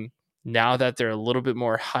team now that they're a little bit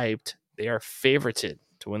more hyped? They are favorited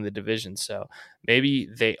to win the division. So maybe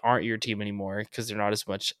they aren't your team anymore because they're not as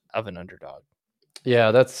much of an underdog.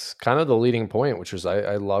 Yeah, that's kind of the leading point, which is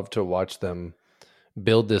I love to watch them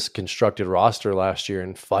build this constructed roster last year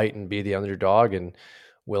and fight and be the underdog. And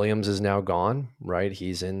Williams is now gone, right?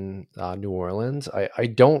 He's in New Orleans. I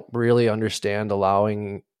don't really understand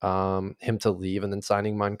allowing him to leave and then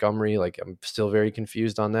signing Montgomery. Like, I'm still very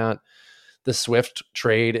confused on that. The Swift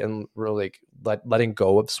trade and really letting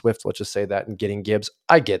go of Swift, let's just say that, and getting Gibbs.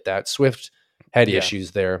 I get that. Swift had issues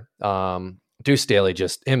there. Deuce Staley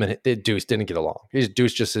him and Deuce didn't get along.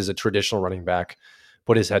 Deuce just is a traditional running back,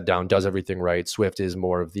 put his head down, does everything right. Swift is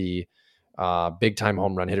more of the big time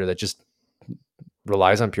home run hitter that just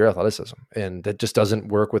relies on pure athleticism. And that just doesn't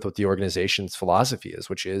work with what the organization's philosophy is,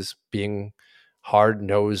 which is being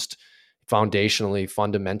hard-nosed, foundationally,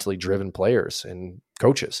 fundamentally driven players and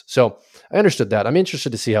coaches. So I understood that. I'm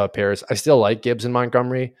interested to see how it pairs. I still like Gibbs and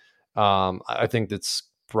Montgomery. I think that's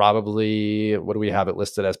probably, what do we have it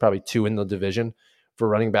listed as? Probably 2 in the division for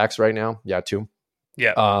running backs right now. Yeah, 2.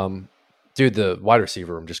 Yeah. Dude, the wide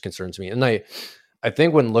receiver room just concerns me. And I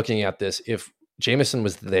think when looking at this, if Jameson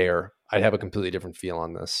was there, I'd have a completely different feel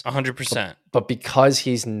on this. 100%. But because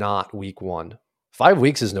he's not week 1, 5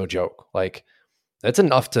 weeks is no joke. Like, that's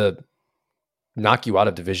enough to knock you out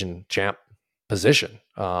of division champ position.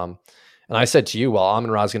 And I said to you, well,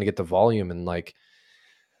 Amon-Ra's going to get the volume, and like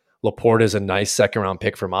Laporta is a nice second round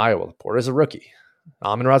pick from Iowa. Laporta is a rookie.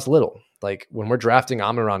 Amon-Ra's little. Like, when we're drafting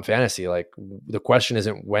Amon-Ra in fantasy, like, the question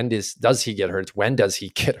isn't does he get hurt? It's when does he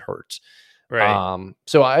get hurt? Right.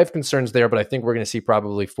 So I have concerns there, but I think we're going to see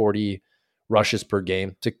probably 40 rushes per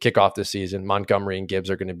game to kick off the season. Montgomery and Gibbs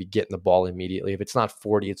are going to be getting the ball immediately. If it's not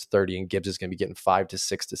 40, it's 30, and Gibbs is going to be getting 5 to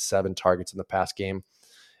 6 to 7 targets in the pass game.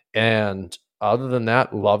 And other than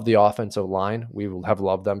that, love the offensive line. We will have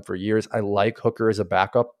loved them for years. I like Hooker as a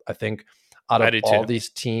backup. I think out of all these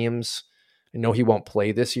teams, I know he won't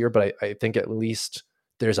play this year, but I think at least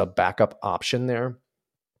there's a backup option there.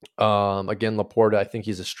 Again, Laporta, I think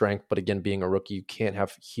he's a strength, but again, being a rookie, you can't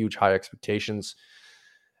have huge high expectations.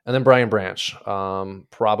 And then Brian Branch,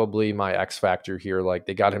 probably my X factor here. Like,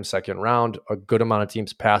 they got him second round. A good amount of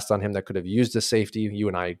teams passed on him that could have used a safety. You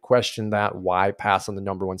and I questioned that. Why pass on the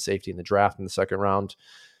number one safety in the draft in the second round?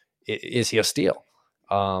 Is he a steal?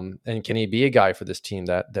 And can he be a guy for this team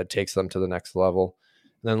that takes them to the next level?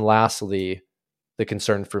 And then lastly, the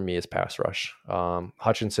concern for me is pass rush.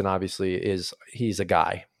 Hutchinson obviously he's a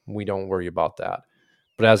guy. We don't worry about that.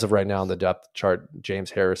 But as of right now on the depth chart, James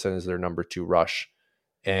Harrison is their number 2 rush.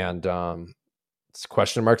 And it's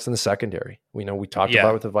question marks in the secondary. We talked about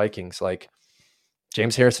it with the Vikings. Like,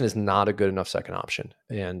 James Harrison is not a good enough second option.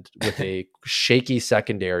 And with a shaky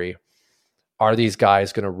secondary, are these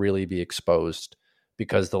guys going to really be exposed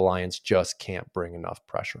because the Lions just can't bring enough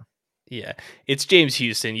pressure? Yeah, it's James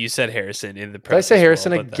Houston. You said Harrison in the press. Did I say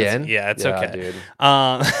Harrison again? It's okay, dude.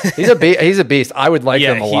 He's a beast. I would like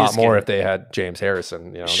them a lot more if they had James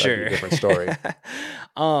Harrison. Sure, that'd be a different story.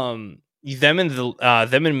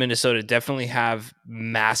 Them in Minnesota definitely have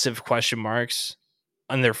massive question marks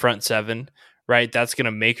on their front seven. Right, that's going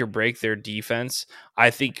to make or break their defense. I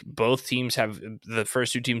think both teams the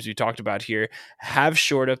first 2 teams we talked about here have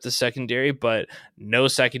shored up the secondary, but no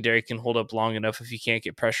secondary can hold up long enough if you can't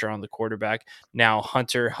get pressure on the quarterback. Now,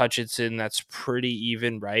 Hunter, Hutchinson, that's pretty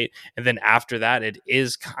even, right? And then after that, it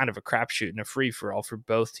is kind of a crapshoot and a free-for-all for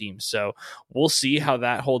both teams. So we'll see how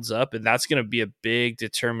that holds up, and that's going to be a big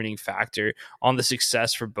determining factor on the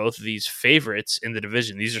success for both of these favorites in the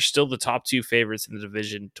division. These are still the top 2 favorites in the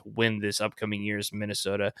division to win this upcoming year's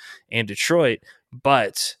Minnesota and Detroit.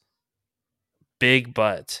 But big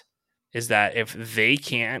but is that if they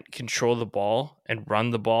can't control the ball and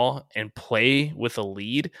run the ball and play with a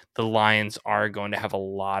lead, the Lions are going to have a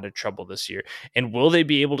lot of trouble this year. And will they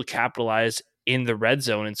be able to capitalize in the red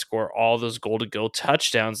zone and score all those goal-to-go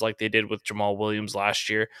touchdowns like they did with Jamal Williams last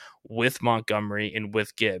year, with Montgomery and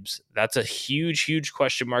with Gibbs? That's a huge, huge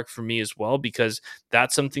question mark for me as well, because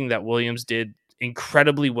that's something that Williams did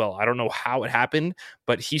incredibly well. I don't know how it happened,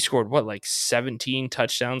 but he scored like 17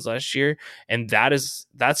 touchdowns last year. And that's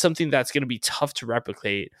something that's going to be tough to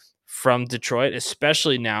replicate from Detroit,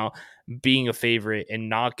 especially now being a favorite and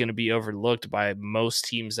not going to be overlooked by most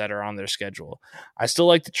teams that are on their schedule. I still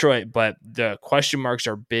like Detroit, but the question marks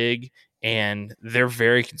are big and they're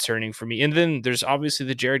very concerning for me. And then there's obviously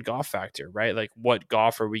the Jared Goff factor, right? Like, what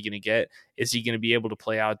Goff are we going to get? Is he going to be able to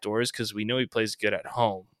play outdoors? Because we know he plays good at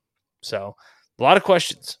home. So a lot of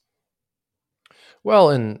questions. Well,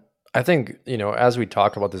 and I think, as we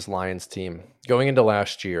talk about this Lions team going into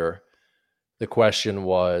last year, the question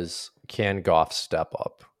was, can Goff step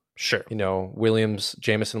up? Sure.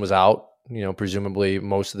 Jameson was out, presumably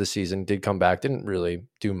most of the season, did come back, didn't really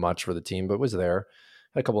do much for the team, but was there.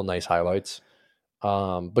 Had a couple of nice highlights.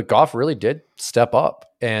 But Goff really did step up.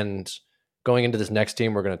 And going into this next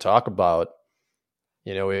team we're going to talk about,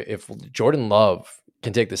 if Jordan Love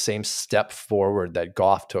can take the same step forward that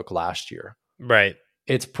Goff took last year, right,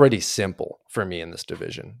 it's pretty simple for me in this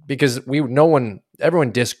division, because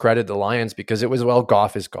everyone discredited the Lions because it was, well,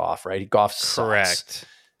 Goff is Goff, right? Goff sucks. Correct.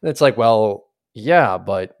 And it's like, well, yeah,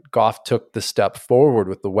 but Goff took the step forward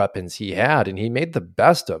with the weapons he had, and he made the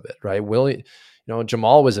best of it, right?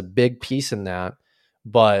 Jamal was a big piece in that,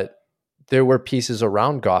 but there were pieces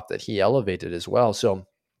around Goff that he elevated as well. So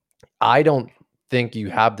I don't think you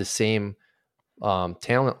have the same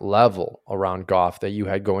talent level around Goff that you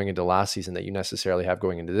had going into last season that you necessarily have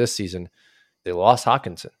going into this season. They lost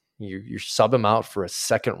Hawkinson. You sub him out for a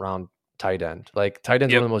second round tight end. Like, tight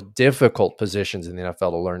end is one of the most difficult positions in the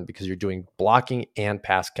NFL to learn, because you're doing blocking and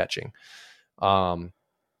pass catching. But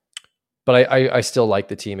I still like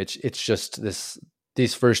the team. It's just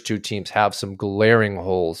these first 2 teams have some glaring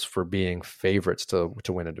holes for being favorites to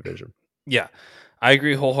win a division. Yeah, I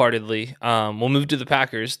agree wholeheartedly. We'll move to the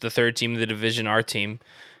Packers, the third team of the division, our team.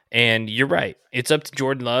 And you're right. It's up to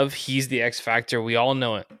Jordan Love. He's the X factor. We all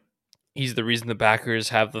know it. He's the reason the Packers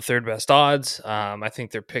have the third best odds. I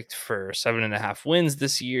think they're picked for 7.5 wins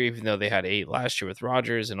this year, even though they had 8 last year with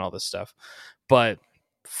Rodgers and all this stuff. But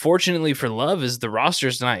fortunately for Love, is the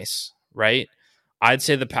roster's nice, right? I'd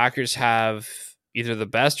say the Packers have either the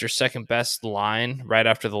best or second best line right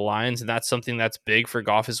after the Lions, and that's something that's big for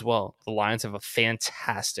Goff as well. The Lions have a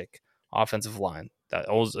fantastic offensive line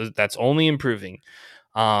that's only improving.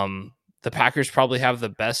 The Packers probably have the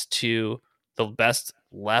best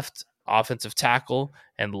left offensive tackle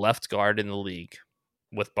and left guard in the league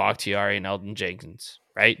with Bakhtiari and Eldon Jenkins,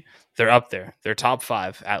 right? They're up there. They're top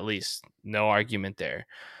 5 at least. No argument there.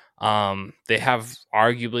 They have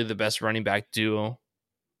arguably the best running back duo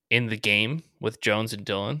in the game with Jones and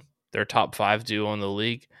Dillon. They're top 5 duo in the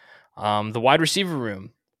league. The wide receiver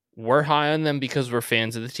room, we're high on them because we're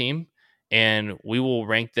fans of the team, and we will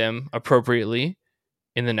rank them appropriately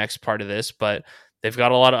in the next part of this, but they've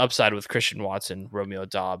got a lot of upside with Christian Watson, Romeo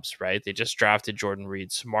Doubs, right? They just drafted Jordan Reed.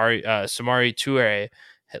 Samari Toure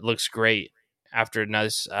looks great after a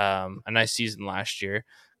nice season last year.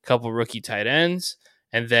 A couple rookie tight ends,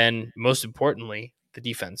 and then most importantly, the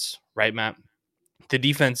defense, right, Matt? The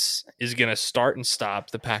defense is going to start and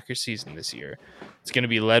stop the Packers season this year. It's going to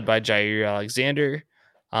be led by Jair Alexander,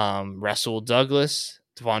 Rasul Douglas,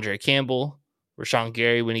 Devondre Campbell, Rashawn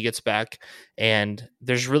Gary when he gets back, and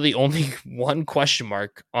there's really only one question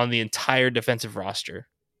mark on the entire defensive roster,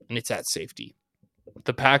 and it's at safety.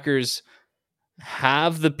 The Packers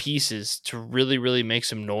have the pieces to really, really make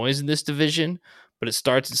some noise in this division, but it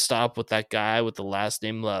starts and stops with that guy with the last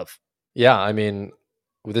name Love. Yeah, I mean,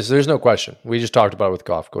 there's no question. We just talked about it with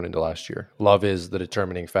Goff going into last year. Love is the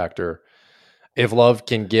determining factor. If Love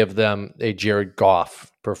can give them a Jared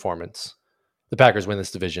Goff performance, the Packers win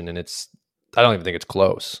this division, and I don't even think it's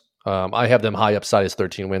close. I have them high upside as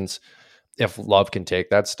 13 wins. If Love can take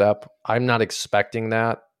that step, I'm not expecting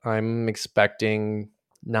that. I'm expecting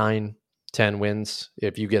 9, 10 wins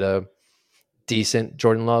if you get a decent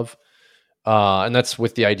Jordan Love. And that's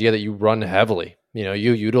with the idea that you run heavily. You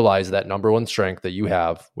utilize that number one strength that you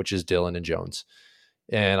have, which is Dillon and Jones.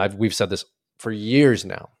 And we've said this for years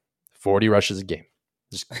now, 40 rushes a game.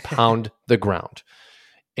 Just pound the ground.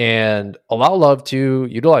 And allow Love to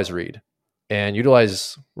utilize Reed and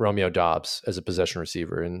utilize Romeo Doubs as a possession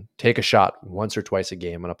receiver and take a shot once or twice a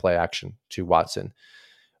game on a play action to Watson.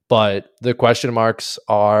 But the question marks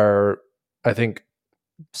are, I think,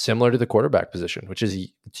 similar to the quarterback position, which is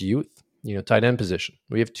it's youth, tight end position.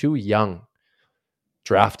 We have 2 young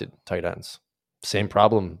drafted tight ends. Same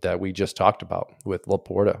problem that we just talked about with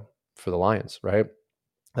Laporta for the Lions, right?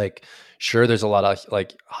 Like, sure, there's a lot of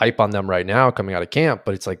hype on them right now coming out of camp,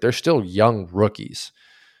 but it's like they're still young rookies.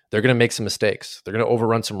 They're going to make some mistakes. They're going to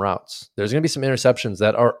overrun some routes. There's going to be some interceptions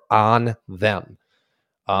that are on them.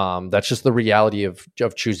 That's just the reality of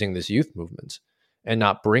choosing this youth movement and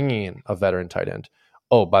not bringing in a veteran tight end.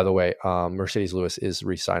 Oh, by the way, Mercedes Lewis is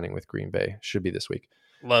re-signing with Green Bay. Should be this week.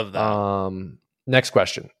 Love that. Next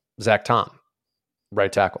question. Zach Tom,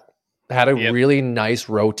 right tackle. Had a really nice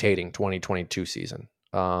rotating 2022 season.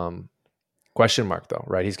 Question mark though,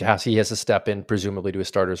 right? He has to step in presumably to a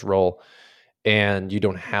starter's role, and you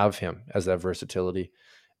don't have him as that versatility.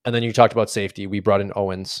 And then you talked about safety. We brought in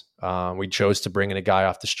Owens. We chose to bring in a guy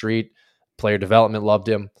off the street. Player development loved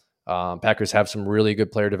him. Packers have some really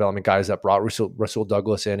good player development guys that brought Rasul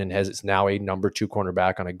Douglas in and is now a number 2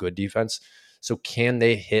 cornerback on a good defense. So can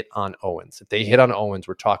they hit on Owens? If they hit on Owens,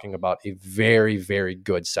 we're talking about a very, very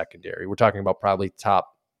good secondary. We're talking about probably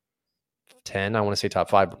top 10. I want to say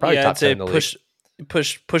top 5, but probably top 10 in the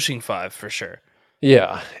league. Pushing 5 for sure.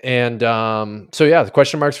 Yeah. And the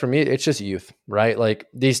question marks for me, it's just youth, right? Like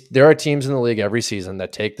there are teams in the league every season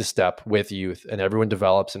that take the step with youth, and everyone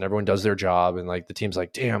develops and everyone does their job. And like the team's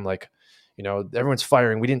like, damn, everyone's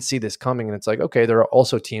firing. We didn't see this coming. And it's like, okay, there are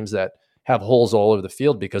also teams that have holes all over the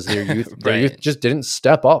field because their youth, right. their youth just didn't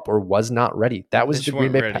step up or was not ready. That was the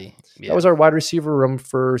Green Bay. That was our wide receiver room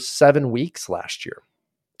for 7 weeks last year.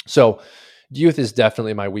 So youth is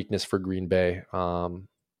definitely my weakness for Green Bay.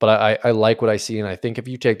 But I like what I see. And I think if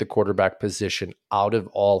you take the quarterback position out of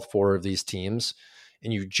all 4 of these teams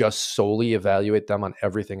and you just solely evaluate them on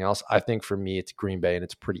everything else, I think for me, it's Green Bay and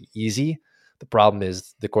it's pretty easy. The problem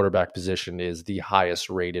is the quarterback position is the highest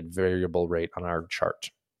rated variable rate on our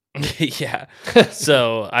chart. Yeah.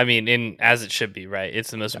 So, I mean, as it should be, right?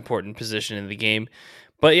 It's the most important position in the game.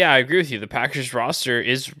 But yeah, I agree with you. The Packers roster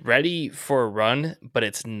is ready for a run, but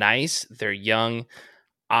it's nice. They're young.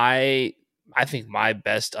 I think my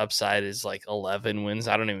best upside is like 11 wins.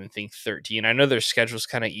 I don't even think 13. I know their schedule's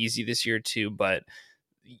kind of easy this year too, but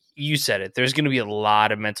you said it. There's going to be a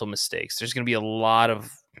lot of mental mistakes. There's going to be a lot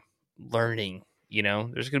of learning.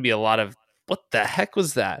 There's going to be a lot of what the heck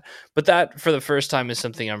was that? But that, for the first time, is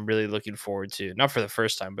something I'm really looking forward to. Not for the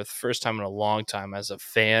first time, but the first time in a long time as a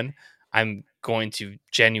fan. I'm going to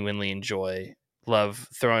genuinely love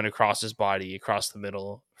throwing across his body, across the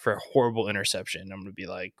middle for a horrible interception. I'm going to be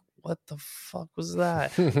like, what the fuck was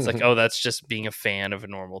that? It's like, oh, that's just being a fan of a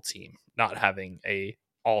normal team, not having a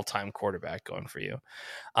all-time quarterback going for you.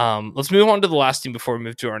 Let's move on to the last team before we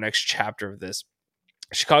move to our next chapter of this.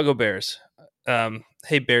 Chicago Bears.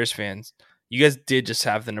 Hey, Bears fans, you guys did just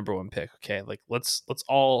have the number 1 pick. Okay, like let's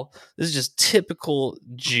all. This is just typical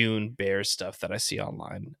June Bears stuff that I see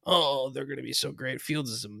online. Oh, they're gonna be so great.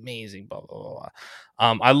 Fields is amazing. Blah blah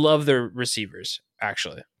blah. I love their receivers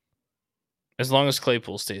actually. As long as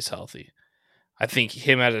Claypool stays healthy, I think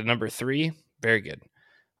him at a number 3, very good.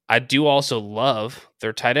 I do also love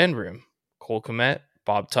their tight end room. Cole Kmet,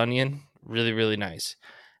 Bob Tunyon, really really nice.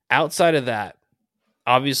 Outside of that,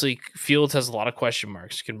 obviously, Fields has a lot of question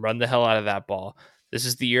marks. Can run the hell out of that ball. This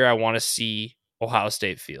is the year I want to see Ohio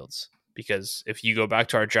State Fields, because if you go back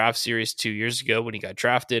to our draft series 2 years ago when he got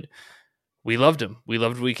drafted, we loved him. We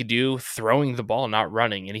loved what he could do throwing the ball, not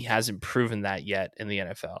running, and he hasn't proven that yet in the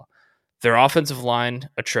NFL. Their offensive line,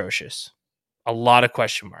 atrocious. A lot of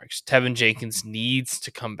question marks. Tevin Jenkins needs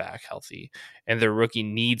to come back healthy, and their rookie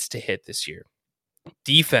needs to hit this year.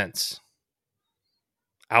 Defense.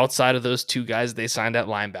 Outside of those 2 guys they signed at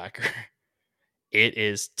linebacker, it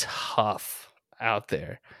is tough out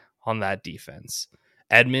there on that defense.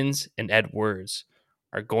 Edmonds and Edwards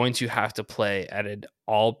are going to have to play at an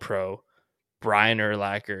all-pro Brian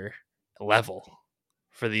Urlacher level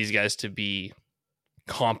for these guys to be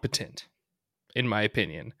competent, in my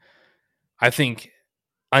opinion. I think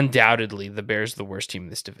undoubtedly the Bears are the worst team in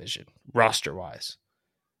this division, roster-wise.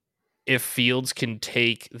 If Fields can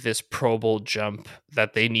take this Pro Bowl jump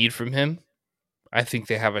that they need from him, I think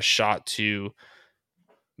they have a shot to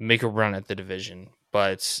make a run at the division.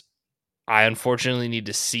 But I unfortunately need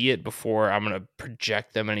to see it before I'm going to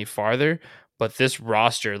project them any farther. But this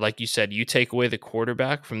roster, like you said, you take away the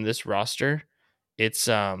quarterback from this roster, it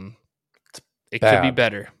could be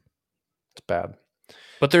better. It's bad.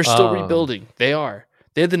 But they're still rebuilding. They are.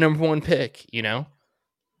 They had the number 1 pick,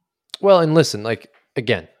 Well, and listen,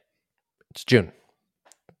 again, it's June.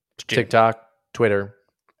 TikTok, Twitter,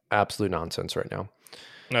 absolute nonsense right now.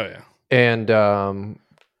 Oh, yeah. And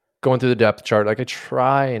going through the depth chart, I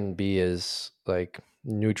try and be as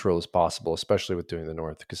neutral as possible, especially with doing the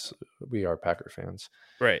North, because we are Packer fans.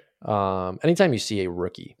 Right. Anytime you see a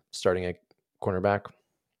rookie starting at cornerback,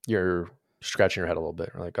 you're scratching your head a little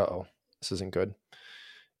bit. You're like, uh-oh, this isn't good.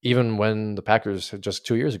 Even when the Packers just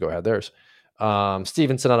 2 years ago had theirs.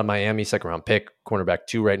 Stevenson out of Miami, 2nd round pick, cornerback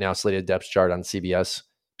 2 right now, slated depth chart on CBS.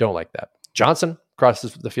 Don't like that. Johnson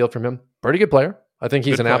crosses the field from him. Pretty good player. I think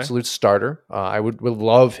he's an absolute starter. I would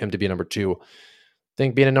love him to be a number 2. I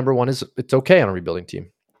think being a number 1 it's okay on a rebuilding team.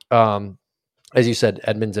 As you said,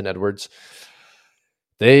 Edmonds and Edwards,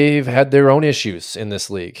 they've had their own issues in this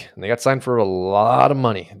league, and they got signed for a lot of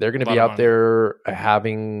money. They're going to be out there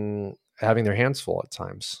having their hands full at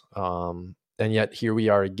times. And yet here we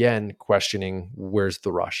are again questioning, where's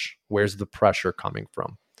the rush? Where's the pressure coming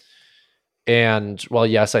from? And while,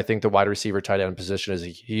 yes, I think the wide receiver tight end position is a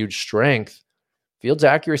huge strength, Fields'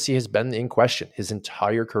 accuracy has been in question his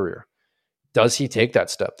entire career. Does he take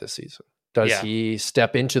that step this season? Does he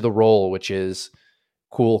step into the role, which is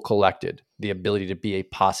cool, collected, the ability to be a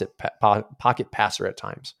pocket passer at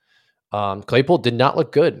times? Claypool did not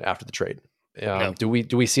look good after the trade. No. Do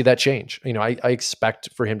we see that change? I expect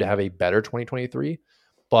for him to have a better 2023,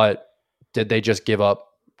 but did they just give up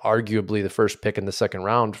arguably the first pick in the 2nd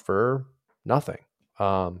round for nothing?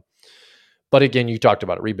 But again, you talked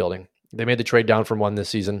about it, rebuilding. They made the trade down from 1 this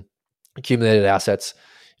season, accumulated assets.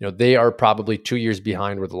 They are probably 2 years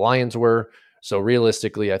behind where the Lions were. So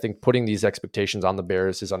realistically, I think putting these expectations on the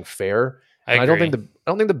Bears is unfair. I don't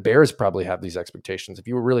think the Bears probably have these expectations. If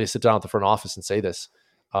you were really to sit down at the front office and say this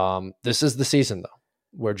is the season though,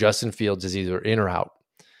 where Justin Fields is either in or out.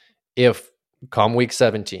 If come week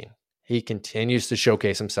 17, he continues to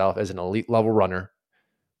showcase himself as an elite level runner,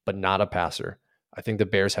 but not a passer, I think the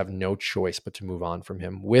Bears have no choice but to move on from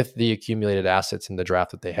him with the accumulated assets in the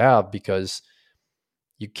draft that they have, because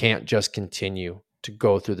you can't just continue to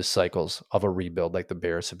go through the cycles of a rebuild like the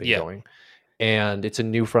Bears have been going. And it's a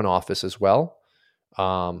new front office as well.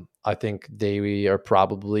 I think they are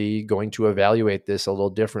probably going to evaluate this a little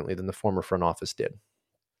differently than the former front office did.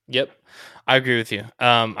 Yep, I agree with you.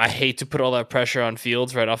 I hate to put all that pressure on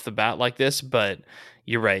Fields right off the bat like this, but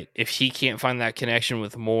you're right. If he can't find that connection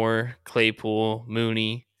with Moore, Claypool,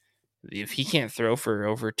 Mooney, if he can't throw for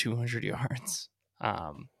over 200 yards,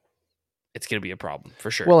 it's going to be a problem for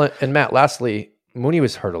sure. Well, and Matt, lastly, Mooney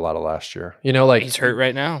was hurt a lot of last year. You know, like he's hurt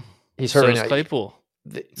right now. He's hurt So right is now. Claypool.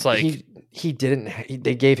 It's like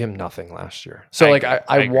they gave him nothing last year. So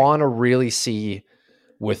I want to really see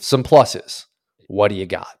with some pluses, what do you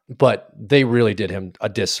got? But they really did him a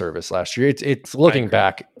disservice last year. It's looking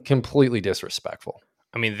back completely disrespectful.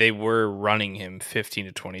 I mean, they were running him 15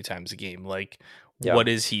 to 20 times a game. Like, what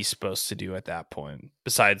is he supposed to do at that point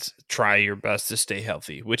besides try your best to stay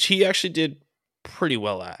healthy, which he actually did pretty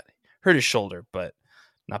well at. Hurt his shoulder, but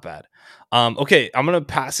not bad. Okay, I'm going to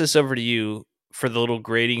pass this over to you for the little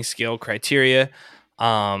grading scale criteria.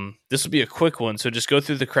 This will be a quick one, so just go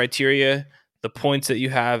through the criteria, the points that you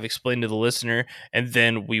have, explain to the listener, and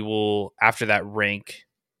then we will, after that, rank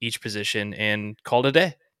each position and call it a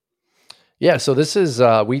day. Yeah, so this is,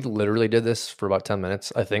 we literally did this for about 10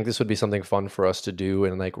 minutes. I think this would be something fun for us to do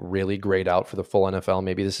and like really grade out for the full NFL.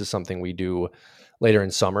 Maybe this is something we do later in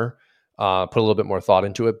summer, put a little bit more thought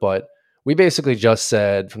into it. But we basically just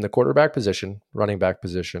said from the quarterback position, running back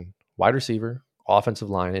position, wide receiver, offensive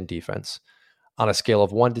line, and defense on a scale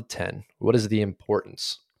of 1 to 10, what is the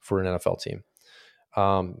importance for an NFL team?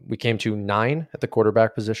 We came to 9 at the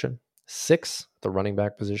quarterback position, 6 at the running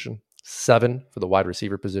back position, 7 for the wide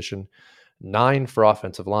receiver position, 9 for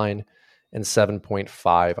offensive line, and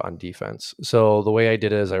 7.5 on defense. So the way I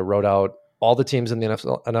did it is I wrote out all the teams in the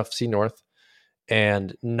NFC North,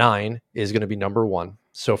 and 9 is going to be number 1.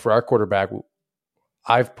 So for our quarterback,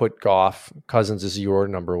 I've put Goff. Cousins is your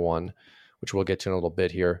number 1, which we'll get to in a little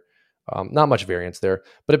bit here. Not much variance there,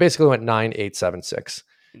 but it basically went 9, 8, 7, 6.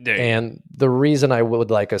 And the reason I would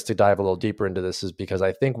like us to dive a little deeper into this is because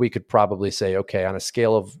I think we could probably say, okay, on a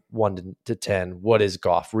scale of 1 to 10, what is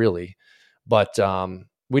Goff really? But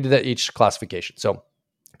we did that each classification. So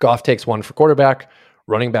Goff takes 1 for quarterback,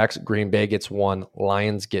 running backs, Green Bay gets 1,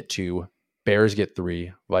 Lions get 2, Bears get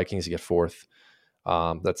 3, Vikings get 4th.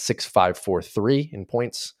 That's 6, 5, 4, 3 in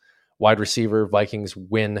points. Wide receiver, Vikings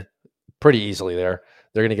win pretty easily there.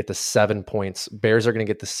 They're going to get the 7 points. Bears are going to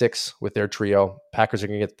get the 6 with their trio. Packers are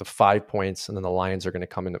going to get the 5 points, and then the Lions are going to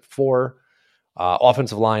come in at 4.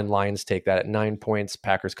 Offensive line, Lions take that at 9 points.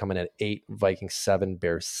 Packers come in at 8, Vikings 7,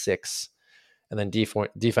 Bears 6. And then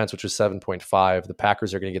defense, which was 7.5. The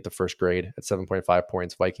Packers are going to get the first grade at 7.5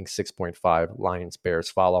 points. Vikings 6.5. Lions, Bears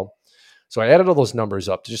follow. So I added all those numbers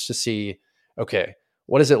up just to see, okay,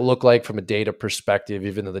 what does it look like from a data perspective,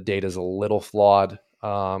 even though the data is a little flawed?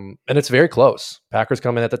 And it's very close. Packers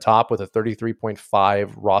come in at the top with a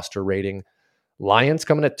 33.5 roster rating. Lions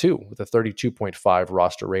coming at 2 with a 32.5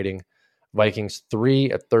 roster rating. Vikings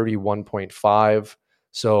 3 at 31.5.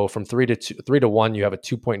 So from 3 to 1, you have a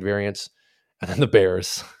 2-point variance. And then the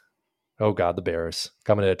Bears. Oh God, the Bears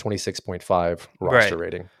coming in at 26.5 roster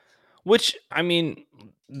rating. Which, I mean,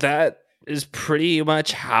 that is pretty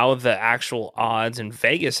much how the actual odds in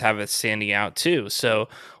Vegas have it standing out too. So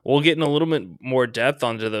we'll get in a little bit more depth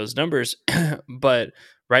onto those numbers. But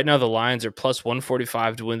right now the Lions are plus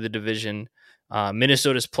 145 to win the division.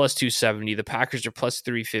 Minnesota's plus 270. The Packers are plus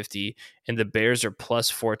 350. And the Bears are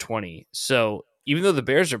plus 420. So even though the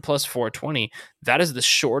Bears are plus 420, that is the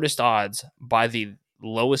shortest odds by the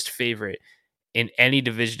lowest favorite in any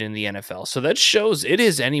division in the NFL. So that shows it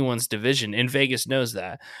is anyone's division, and Vegas knows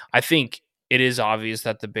that. I think it is obvious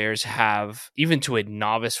that the Bears have, even to a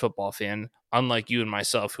novice football fan, unlike you and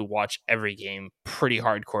myself who watch every game pretty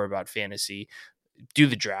hardcore about fantasy, do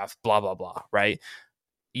the draft, blah, blah, blah, right?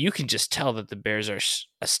 You can just tell that the Bears are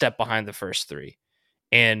a step behind the first 3.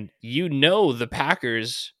 And you know the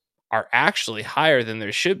Packers are actually higher than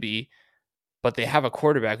there should be, but they have a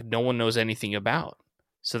quarterback no one knows anything about.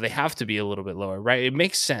 So they have to be a little bit lower, right? It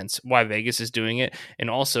makes sense why Vegas is doing it, and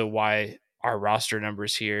also why our roster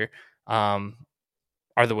numbers here are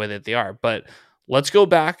the way that they are. But let's go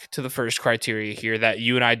back to the first criteria here that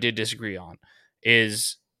you and I did disagree on,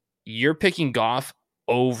 is you're picking Goff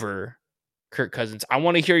over Kirk Cousins. I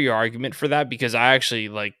want to hear your argument for that, because I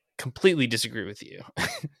actually completely disagree with you.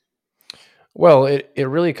 Well, it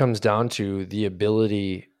really comes down to the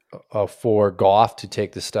ability for Goff to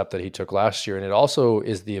take the step that he took last year. And it also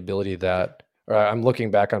is the ability that, I'm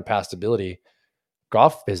looking back on past ability,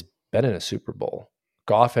 Goff has been in a Super Bowl.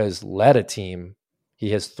 Goff has led a team. He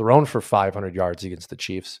has thrown for 500 yards against the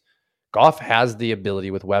Chiefs. Goff has the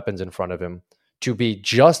ability with weapons in front of him to be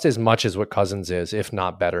just as much as what Cousins is, if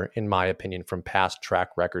not better, in my opinion, from past track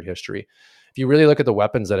record history. If you really look at the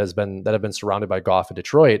weapons that have been surrounded by Goff in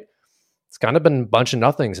Detroit, it's kind of been a bunch of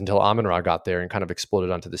nothings until Amon-Ra got there and kind of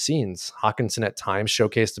exploded onto the scenes. Hawkinson at times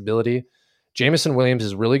showcased ability. Jameson Williams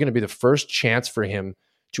is really going to be the first chance for him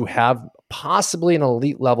to have possibly an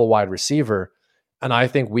elite level wide receiver. And I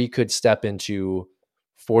think we could step into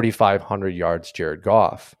 4,500 yards Jared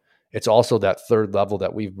Goff. It's also that third level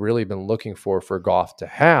that we've really been looking for Goff to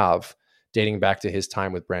have, dating back to his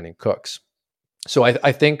time with Brandon Cooks. So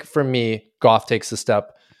I think for me, Goff takes the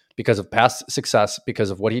step because of past success, because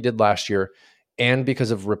of what he did last year, and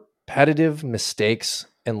because of repetitive mistakes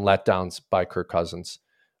and letdowns by Kirk Cousins.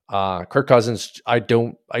 Kirk Cousins, I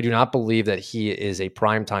do not believe that he is a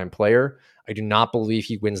primetime player. I do not believe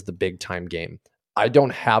he wins the big time game. I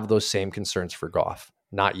don't have those same concerns for Goff.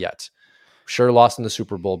 Not yet. Sure, lost in the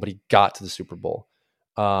Super Bowl, but he got to the Super Bowl.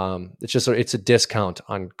 It's a discount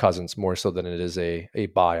on Cousins more so than it is a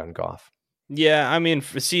buy on Goff. Yeah, I mean,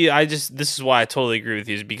 this is why I totally agree with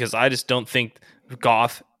you, is because I just don't think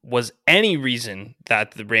Goff was any reason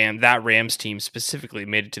that that Rams team specifically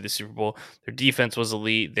made it to the Super Bowl. Their defense was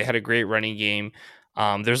elite. They had a great running game.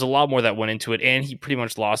 There's a lot more that went into it, and he pretty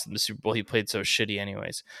much lost in the Super Bowl. He played so shitty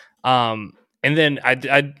anyways. And then I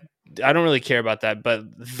don't really care about that, but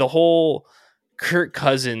the whole Kirk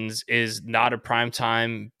Cousins is not a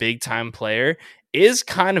primetime, big-time player is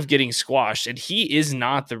kind of getting squashed, and he is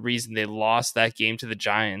not the reason they lost that game to the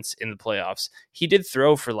Giants in the playoffs. He did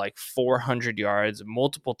throw for like 400 yards,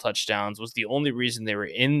 multiple touchdowns, was the only reason they were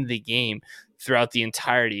in the game throughout the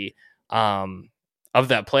entirety of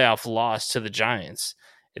that playoff loss to the Giants.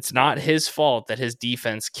 It's not his fault that his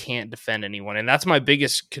defense can't defend anyone. And that's my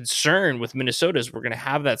biggest concern with Minnesota is we're going to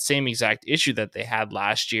have that same exact issue that they had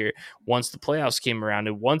last year once the playoffs came around.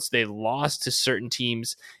 And once they lost to certain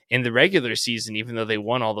teams in the regular season, even though they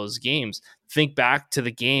won all those games, think back to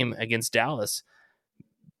the game against Dallas.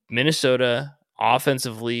 Minnesota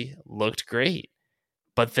offensively looked great.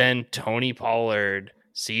 But then Tony Pollard,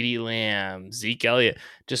 CeeDee Lamb, Zeke Elliott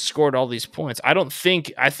just scored all these points.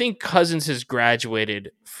 I think Cousins has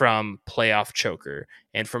graduated from playoff choker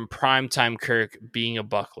and from primetime Kirk being a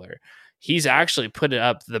buckler. He's actually put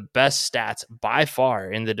up the best stats by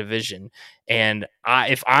far in the division. And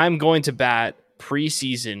if I'm going to bat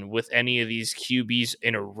preseason with any of these QBs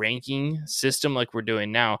in a ranking system like we're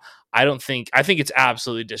doing now, I think it's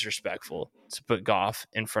absolutely disrespectful to put Goff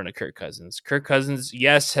in front of Kirk Cousins. Kirk Cousins,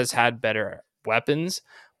 yes, has had better weapons,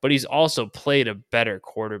 but he's also played a better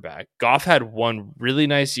quarterback. Goff had one really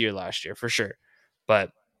nice year last year for sure,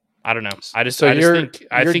 but I don't know. I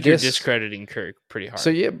think you're discrediting Kirk pretty hard.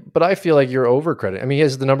 So yeah, but I feel like you're overcrediting. I mean, he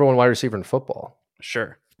has the number one wide receiver in football.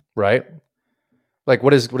 Sure. Right? Like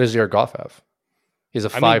what does Jared Goff have? He's a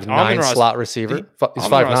 5'9" slot receiver. He's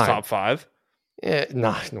 5'9". Top 5. Yeah,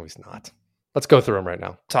 no, he's not. Let's go through him right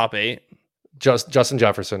now. Top 8. Justin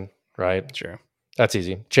Jefferson, right? Sure. That's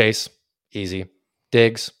easy. Chase, easy.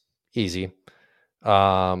 Diggs, easy.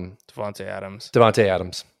 Devontae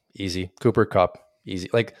Adams, easy. Cooper Kupp, easy.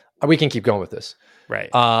 Like we can keep going with this. Right.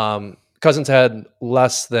 Cousins had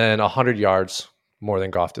less than 100 yards more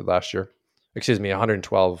than Goff did last year.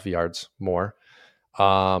 112 yards more.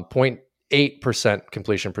 0.8%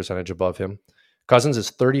 completion percentage above him. Cousins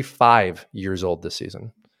is 35 years old this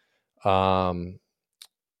season. And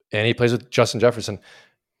he plays with Justin Jefferson.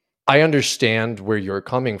 I understand where you're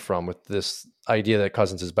coming from with this idea that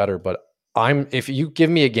Cousins is better, but if you give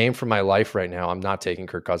me a game for my life right now, I'm not taking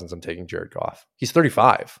Kirk Cousins. I'm taking Jared Goff. He's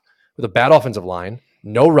 35 with a bad offensive line,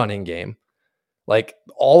 no running game, like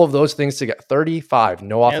all of those things to get 35,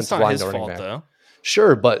 no offensive line, no running game.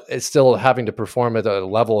 Sure, but it's still having to perform at a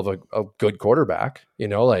level of a good quarterback.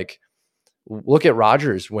 Like look at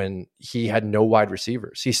Rodgers when he had no wide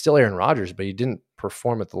receivers. He's still Aaron Rodgers, but he didn't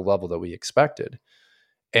perform at the level that we expected.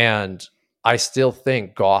 And I still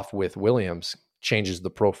think Goff with Williams changes the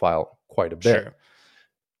profile quite a bit. Sure.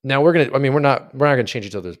 Now we're not going to change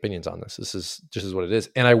each other's opinions on this. This is what it is.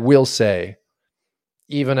 And I will say,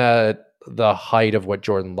 even at the height of what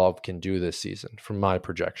Jordan Love can do this season, from my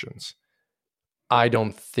projections, I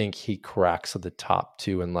don't think he cracks the top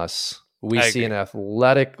 2 unless we see an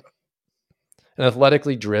athletically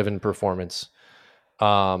driven performance.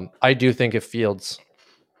 I do think if Fields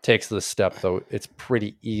takes the step, though, it's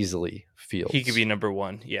pretty easily Fields. He could be number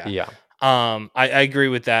 1. Yeah. Yeah. I agree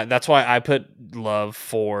with that. That's why I put Love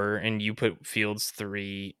 4 and you put Fields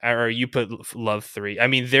 3, or you put Love 3. I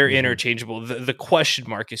mean, they're interchangeable. The question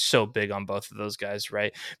mark is so big on both of those guys,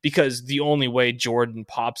 right? Because the only way Jordan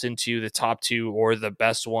pops into the top 2 or the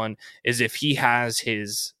best one is if he has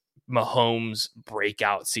his Mahomes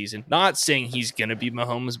breakout season. Not saying he's going to be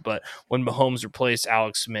Mahomes, but when Mahomes replaced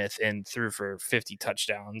Alex Smith and threw for 50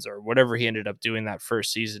 touchdowns or whatever he ended up doing that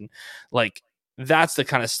first season, like, that's the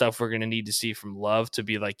kind of stuff we're going to need to see from Love to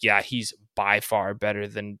be like, yeah, he's by far better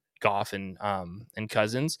than Goff and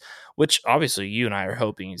Cousins, which obviously you and I are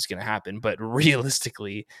hoping is going to happen, but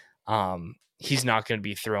realistically, he's not going to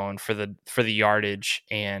be throwing for the yardage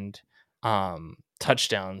and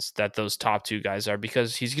touchdowns that those top two guys are,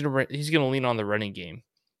 because he's gonna lean on the running game.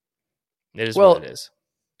 It is what it is.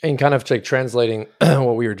 And kind of like translating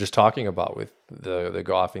what we were just talking about with the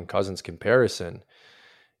Goff and Cousins comparison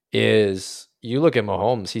is, you look at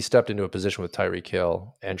Mahomes, he stepped into a position with Tyreek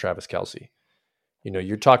Hill and Travis Kelce.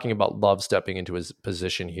 You're talking about Love stepping into his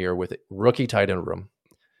position here with rookie tight end room.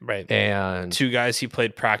 Right. And two guys he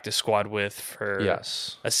played practice squad with for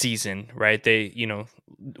a season, right? They,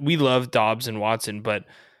 we love Dobbs and Watson, but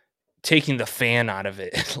taking the fan out of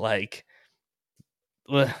it, like,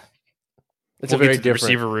 it's a very different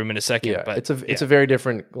receiver room in a second. Yeah, but it's a very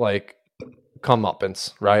different, like,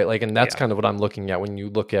 comeuppance, right? Like, and that's kind of what I'm looking at when you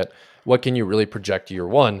look at what can you really project year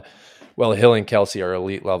one. Well, Hill and Kelce are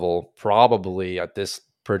elite level, probably at this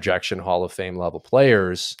projection Hall of Fame level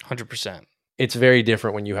players. 100%. It's very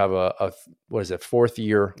different when you have a what is it, fourth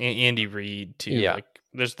year? Andy Reid too. Yeah. Like,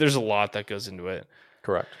 there's a lot that goes into it.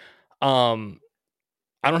 Correct.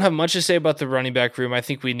 I don't have much to say about the running back room. I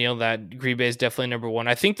think we nailed that. Green Bay is definitely number one.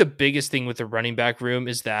 I think the biggest thing with the running back room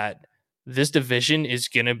is that this division is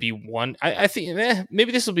going to be one. I think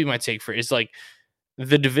maybe this will be my take for it. It's like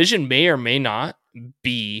the division may or may not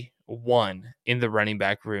be one in the running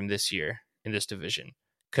back room this year in this division,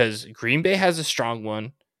 because Green Bay has a strong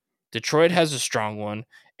one. Detroit has a strong one.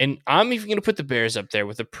 And I'm even going to put the Bears up there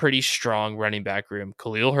with a pretty strong running back room.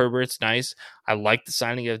 Khalil Herbert's nice. I like the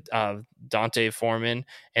signing of Dante Foreman,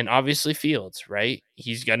 and obviously Fields, right?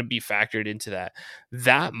 He's going to be factored into that.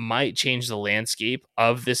 That might change the landscape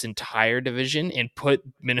of this entire division and put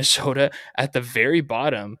Minnesota at the very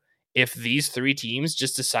bottom if these three teams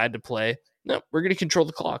just decide to play, no, we're going to control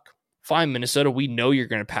the clock. Fine, Minnesota, we know you're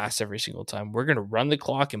going to pass every single time. We're going to run the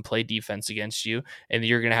clock and play defense against you, and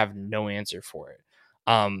you're going to have no answer for it.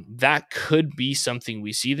 That could be something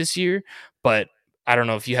we see this year, but I don't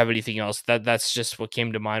know if you have anything else. That's just what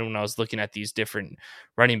came to mind when I was looking at these different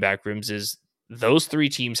running back rooms, is those three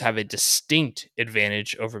teams have a distinct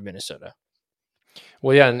advantage over Minnesota.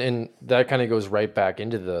 Well, yeah, and that kind of goes right back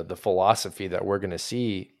into the philosophy that we're going to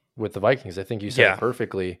see with the Vikings. I think you said it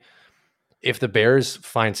perfectly. If the Bears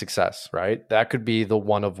find success, right, that could be the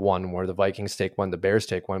one of one where the Vikings take one, the Bears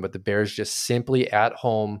take one, but the Bears just simply at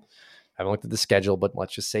home, I haven't looked at the schedule, but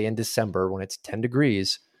let's just say in December when it's 10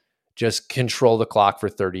 degrees, just control the clock for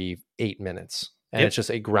 38 minutes. And it's just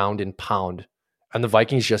a ground and pound. And the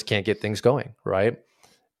Vikings just can't get things going, right?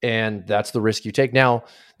 And that's the risk you take. Now,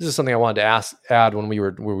 this is something I wanted to add when we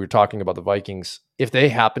were talking about the Vikings. If they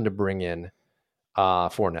happen to bring in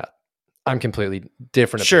Fournette, I'm completely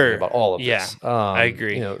different opinion about all of this. I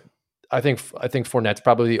agree. I think Fournette's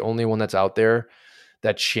probably the only one that's out there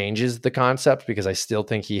that changes the concept, because I still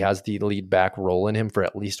think he has the lead back role in him for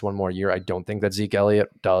at least one more year. I don't think that Zeke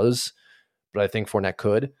Elliott does, but I think Fournette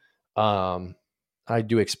could. I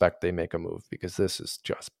do expect they make a move, because this is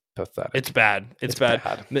just pathetic. It's bad. It's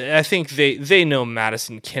bad. I think they know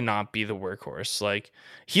Madison cannot be the workhorse. Like,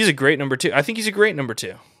 he's a great number two. I think he's a great number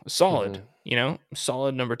two. Solid,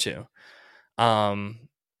 solid number two.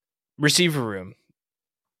 Receiver room.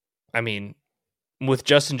 I mean, with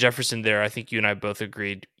Justin Jefferson there, I think you and I both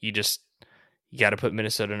agreed you got to put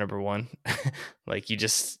Minnesota number one. Like, you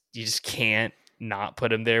just can't not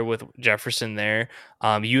put him there with Jefferson there.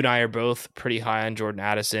 You and I are both pretty high on Jordan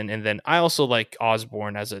Addison, and then I also like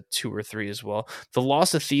Osborne as a 2 or 3 as well. The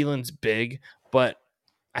loss of Thielen's big, but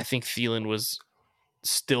I think Thielen was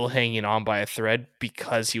still hanging on by a thread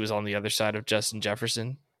because he was on the other side of Justin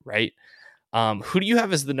Jefferson, right? Who do you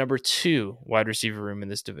have as the number 2 wide receiver room in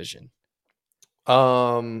this division?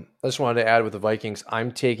 I just wanted to add with the Vikings,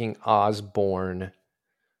 I'm taking Osborne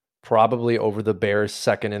probably over the Bears'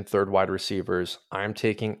 second and third wide receivers. I'm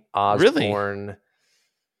taking Osborne. Really?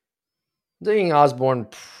 Taking Osborne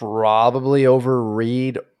probably over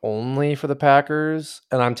Reed only for the Packers,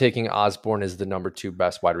 and I'm taking Osborne as the number 2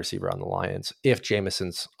 best wide receiver on the Lions if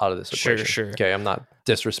Jameson's out of this equation. Sure. Okay, I'm not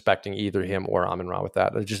disrespecting either him or Amon-Ra with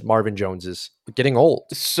that. It's just Marvin Jones is getting old.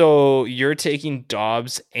 So you're taking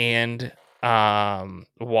Dobbs and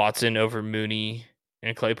Watson over Mooney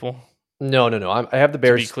and Claypool? No. I have the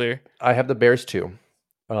Bears. To be clear, I have the Bears too.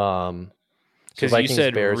 Because you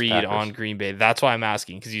said Bears, Reed Packers on Green Bay. That's why I'm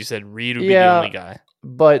asking, because you said Reed would be the only guy.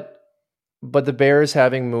 But the Bears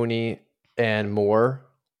having Mooney and Moore,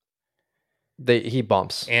 he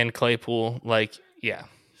bumps. And Claypool, yeah.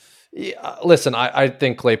 Listen, I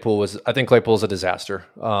think Claypool's a disaster.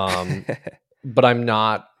 But I'm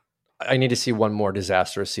not I need to see one more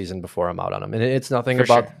disastrous season before I'm out on him. And it's nothing For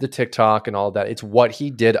about sure. the TikTok and all that. It's what he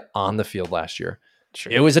did on the field last year.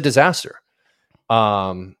 Sure. It was a disaster.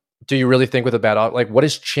 Do you really think with a bad out, like what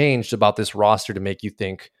has changed about this roster to make you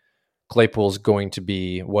think Claypool's going to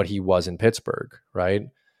be what he was in Pittsburgh, right?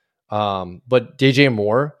 But DJ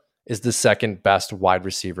Moore is the second best wide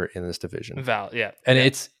receiver in this division. Yeah. And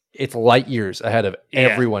yeah. it's light years ahead of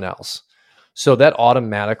everyone else. So that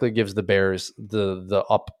automatically gives the Bears the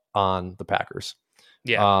up on the Packers.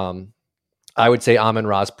 Yeah. I would say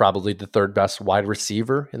Amon-Ra is probably the third best wide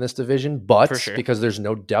receiver in this division, but For sure. because there's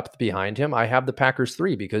no depth behind him, I have the Packers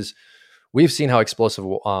 3 because we've seen how explosive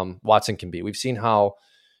Watson can be. We've seen how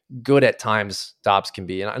good at times Dobbs can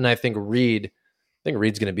be. And I think Reed's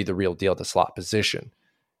going to be the real deal at the slot position.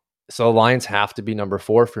 So the Lions have to be number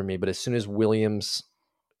 4 for me, but as soon as Williams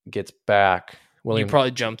gets back, you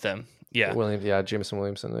probably jump them. Yeah. Jameson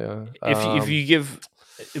Williamson. Yeah. If you give,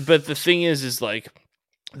 but the thing is like,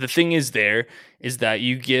 the thing is that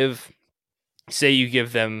you give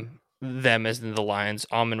them as in the Lions,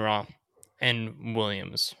 Amon-Ra and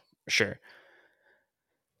Williams. Sure.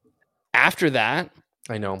 After that,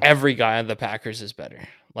 I know every guy on the Packers is better.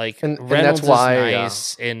 Like and Reynolds that's why, is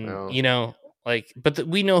nice, and like, but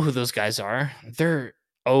we know who those guys are. They're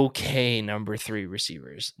okay number 3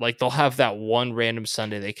 receivers. Like they'll have that one random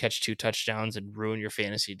Sunday they catch 2 touchdowns and ruin your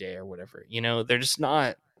fantasy day or whatever. They're just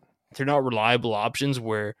not. They're not reliable options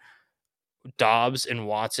where Dobbs and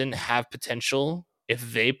Watson have potential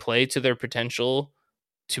if they play to their potential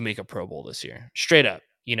to make a Pro Bowl this year. Straight up,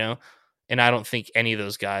 And I don't think any of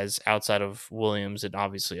those guys outside of Williams and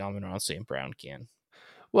obviously Amon-Ra St. Brown can.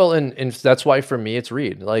 Well, and that's why for me it's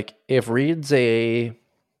Reed. Like if Reed's a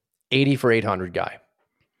 80 for 800 guy,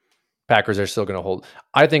 Packers are still going to hold.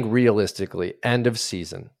 I think realistically, end of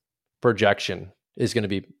season projection is going to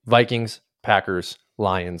be Vikings, Packers,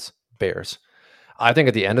 Lions, Bears. I think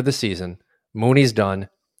at the end of the season, Mooney's done,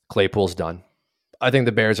 Claypool's done. I think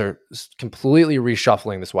the Bears are completely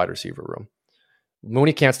reshuffling this wide receiver room.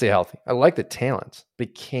 Mooney can't stay healthy. I like the talent, but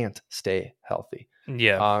he can't stay healthy.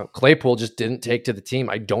 Yeah. Claypool just didn't take to the team.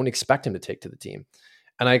 I don't expect him to take to the team.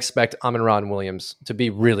 And I expect Amon-Ra and Williams to be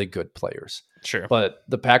really good players. Sure. But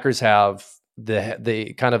the Packers have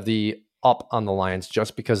the kind of the up on the Lions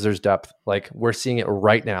just because there's depth. Like we're seeing it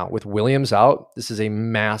right now with Williams out. This is a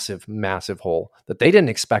massive, massive hole that they didn't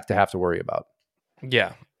expect to have to worry about.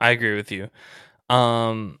 Yeah, I agree with you. You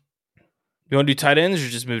want to do tight ends or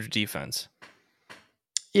just move to defense?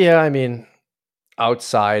 Yeah, I mean,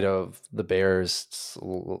 outside of the Bears,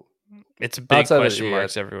 it's a big question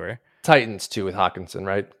marks everywhere. Titans too with Hawkinson,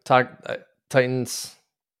 right? Titans.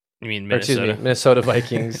 You mean Minnesota? Excuse me, Minnesota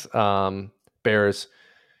Vikings, Bears,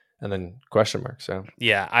 and then question marks. So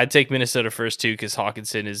yeah, I'd take Minnesota first too because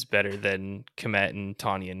Hawkinson is better than Kmet and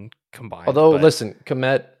Tanyan combined. Although, listen,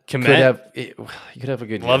 Kmet could have a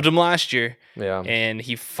good year. Loved him last year. Yeah, and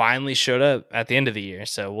he finally showed up at the end of the year.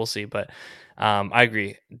 So we'll see. But I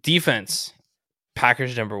agree. Defense,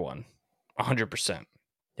 Packers number 1, 100%.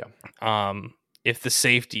 Yeah. If the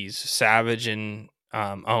safeties, Savage and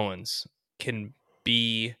Owens, can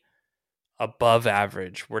be above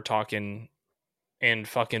average, we're talking, and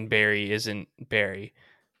fucking Barry isn't Barry,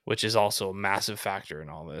 which is also a massive factor in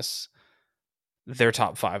all this. They're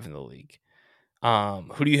top 5 in the league.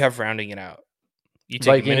 Who do you have rounding it out? You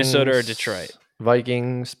take Vikings, Minnesota or Detroit?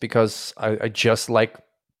 Vikings, because I just like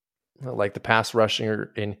the pass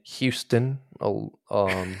rusher in Houston a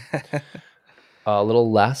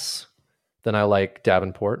little less than I like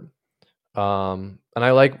Davenport. And I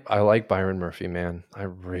like Byron Murphy, man. I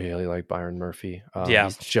really like Byron Murphy.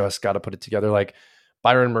 He's just got to put it together. Like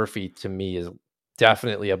Byron Murphy to me is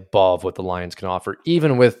definitely above what the Lions can offer,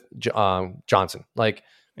 even with Johnson. Like,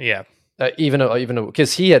 yeah, even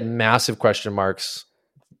because he had massive question marks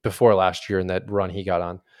before last year in that run he got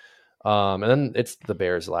on. And then it's the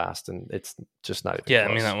Bears last, and it's just not even close.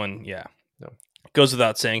 I mean that one, no. Goes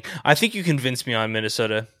without saying. I think you convinced me on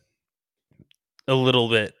Minnesota a little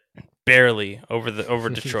bit, barely over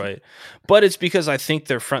Detroit, but it's because I think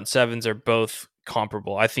their front sevens are both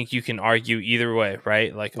comparable. I think you can argue either way,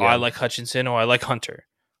 right? Like, I like Hutchinson, I like Hunter,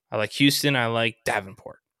 I like Houston, I like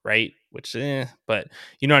Davenport, right? Which, but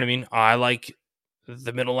you know what I mean? I like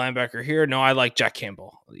the middle linebacker here. No, I like Jack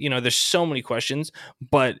Campbell. There's so many questions,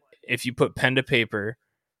 but if you put pen to paper,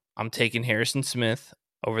 I'm taking Harrison Smith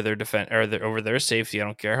over their over their safety. I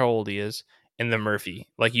don't care how old he is, and the Murphy.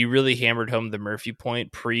 Like, you really hammered home the Murphy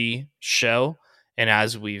point pre-show, and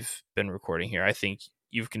as we've been recording here, I think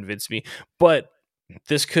you've convinced me. But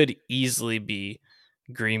this could easily be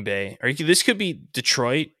Green Bay, or this could be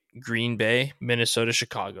Detroit Green Bay, Minnesota,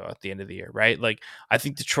 Chicago at the end of the year, right? Like, I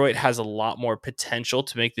think Detroit has a lot more potential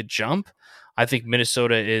to make the jump. I think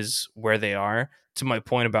Minnesota is where they are. To my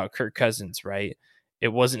point about Kirk Cousins, right? It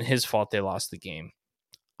wasn't his fault they lost the game.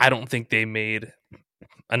 I don't think they made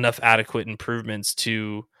enough adequate improvements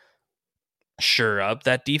to shore up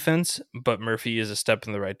that defense, but Murphy is a step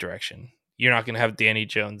in the right direction. You're not going to have Danny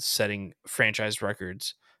Jones setting franchise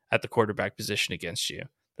records at the quarterback position against you.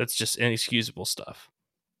 That's just inexcusable stuff.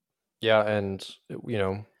 Yeah, and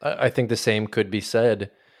I think the same could be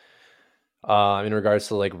said in regards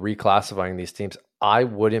to like reclassifying these teams. I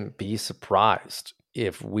wouldn't be surprised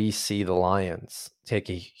if we see the Lions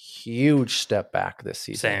take a huge step back this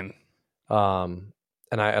season. Same.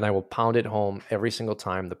 And I will pound it home every single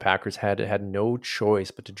time. The Packers had no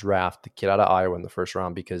choice but to draft the kid out of Iowa in the first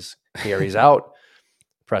round because Gary's out.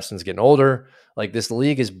 Preston's getting older. Like, this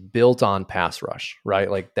league is built on pass rush, right?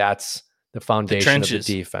 Like, that's the foundation of the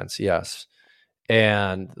defense. Yes.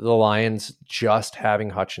 And the Lions just having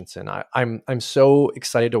Hutchinson. I'm so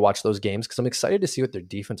excited to watch those games because I'm excited to see what their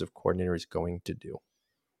defensive coordinator is going to do.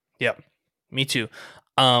 Yep. Me too.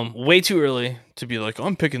 Way too early to be like, oh,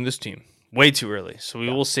 I'm picking this team. Way too early. So we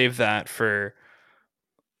will save that for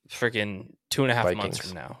freaking 2.5 months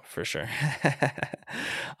from now, for sure.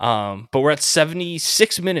 But we're at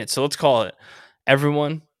 76 minutes, so let's call it.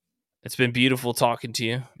 Everyone, it's been beautiful talking to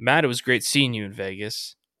you. Matt, it was great seeing you in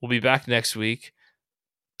Vegas. We'll be back next week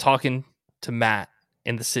talking to Matt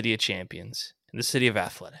in the City of Champions, in the City of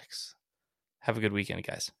Athletics. Have a good weekend,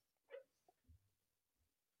 guys.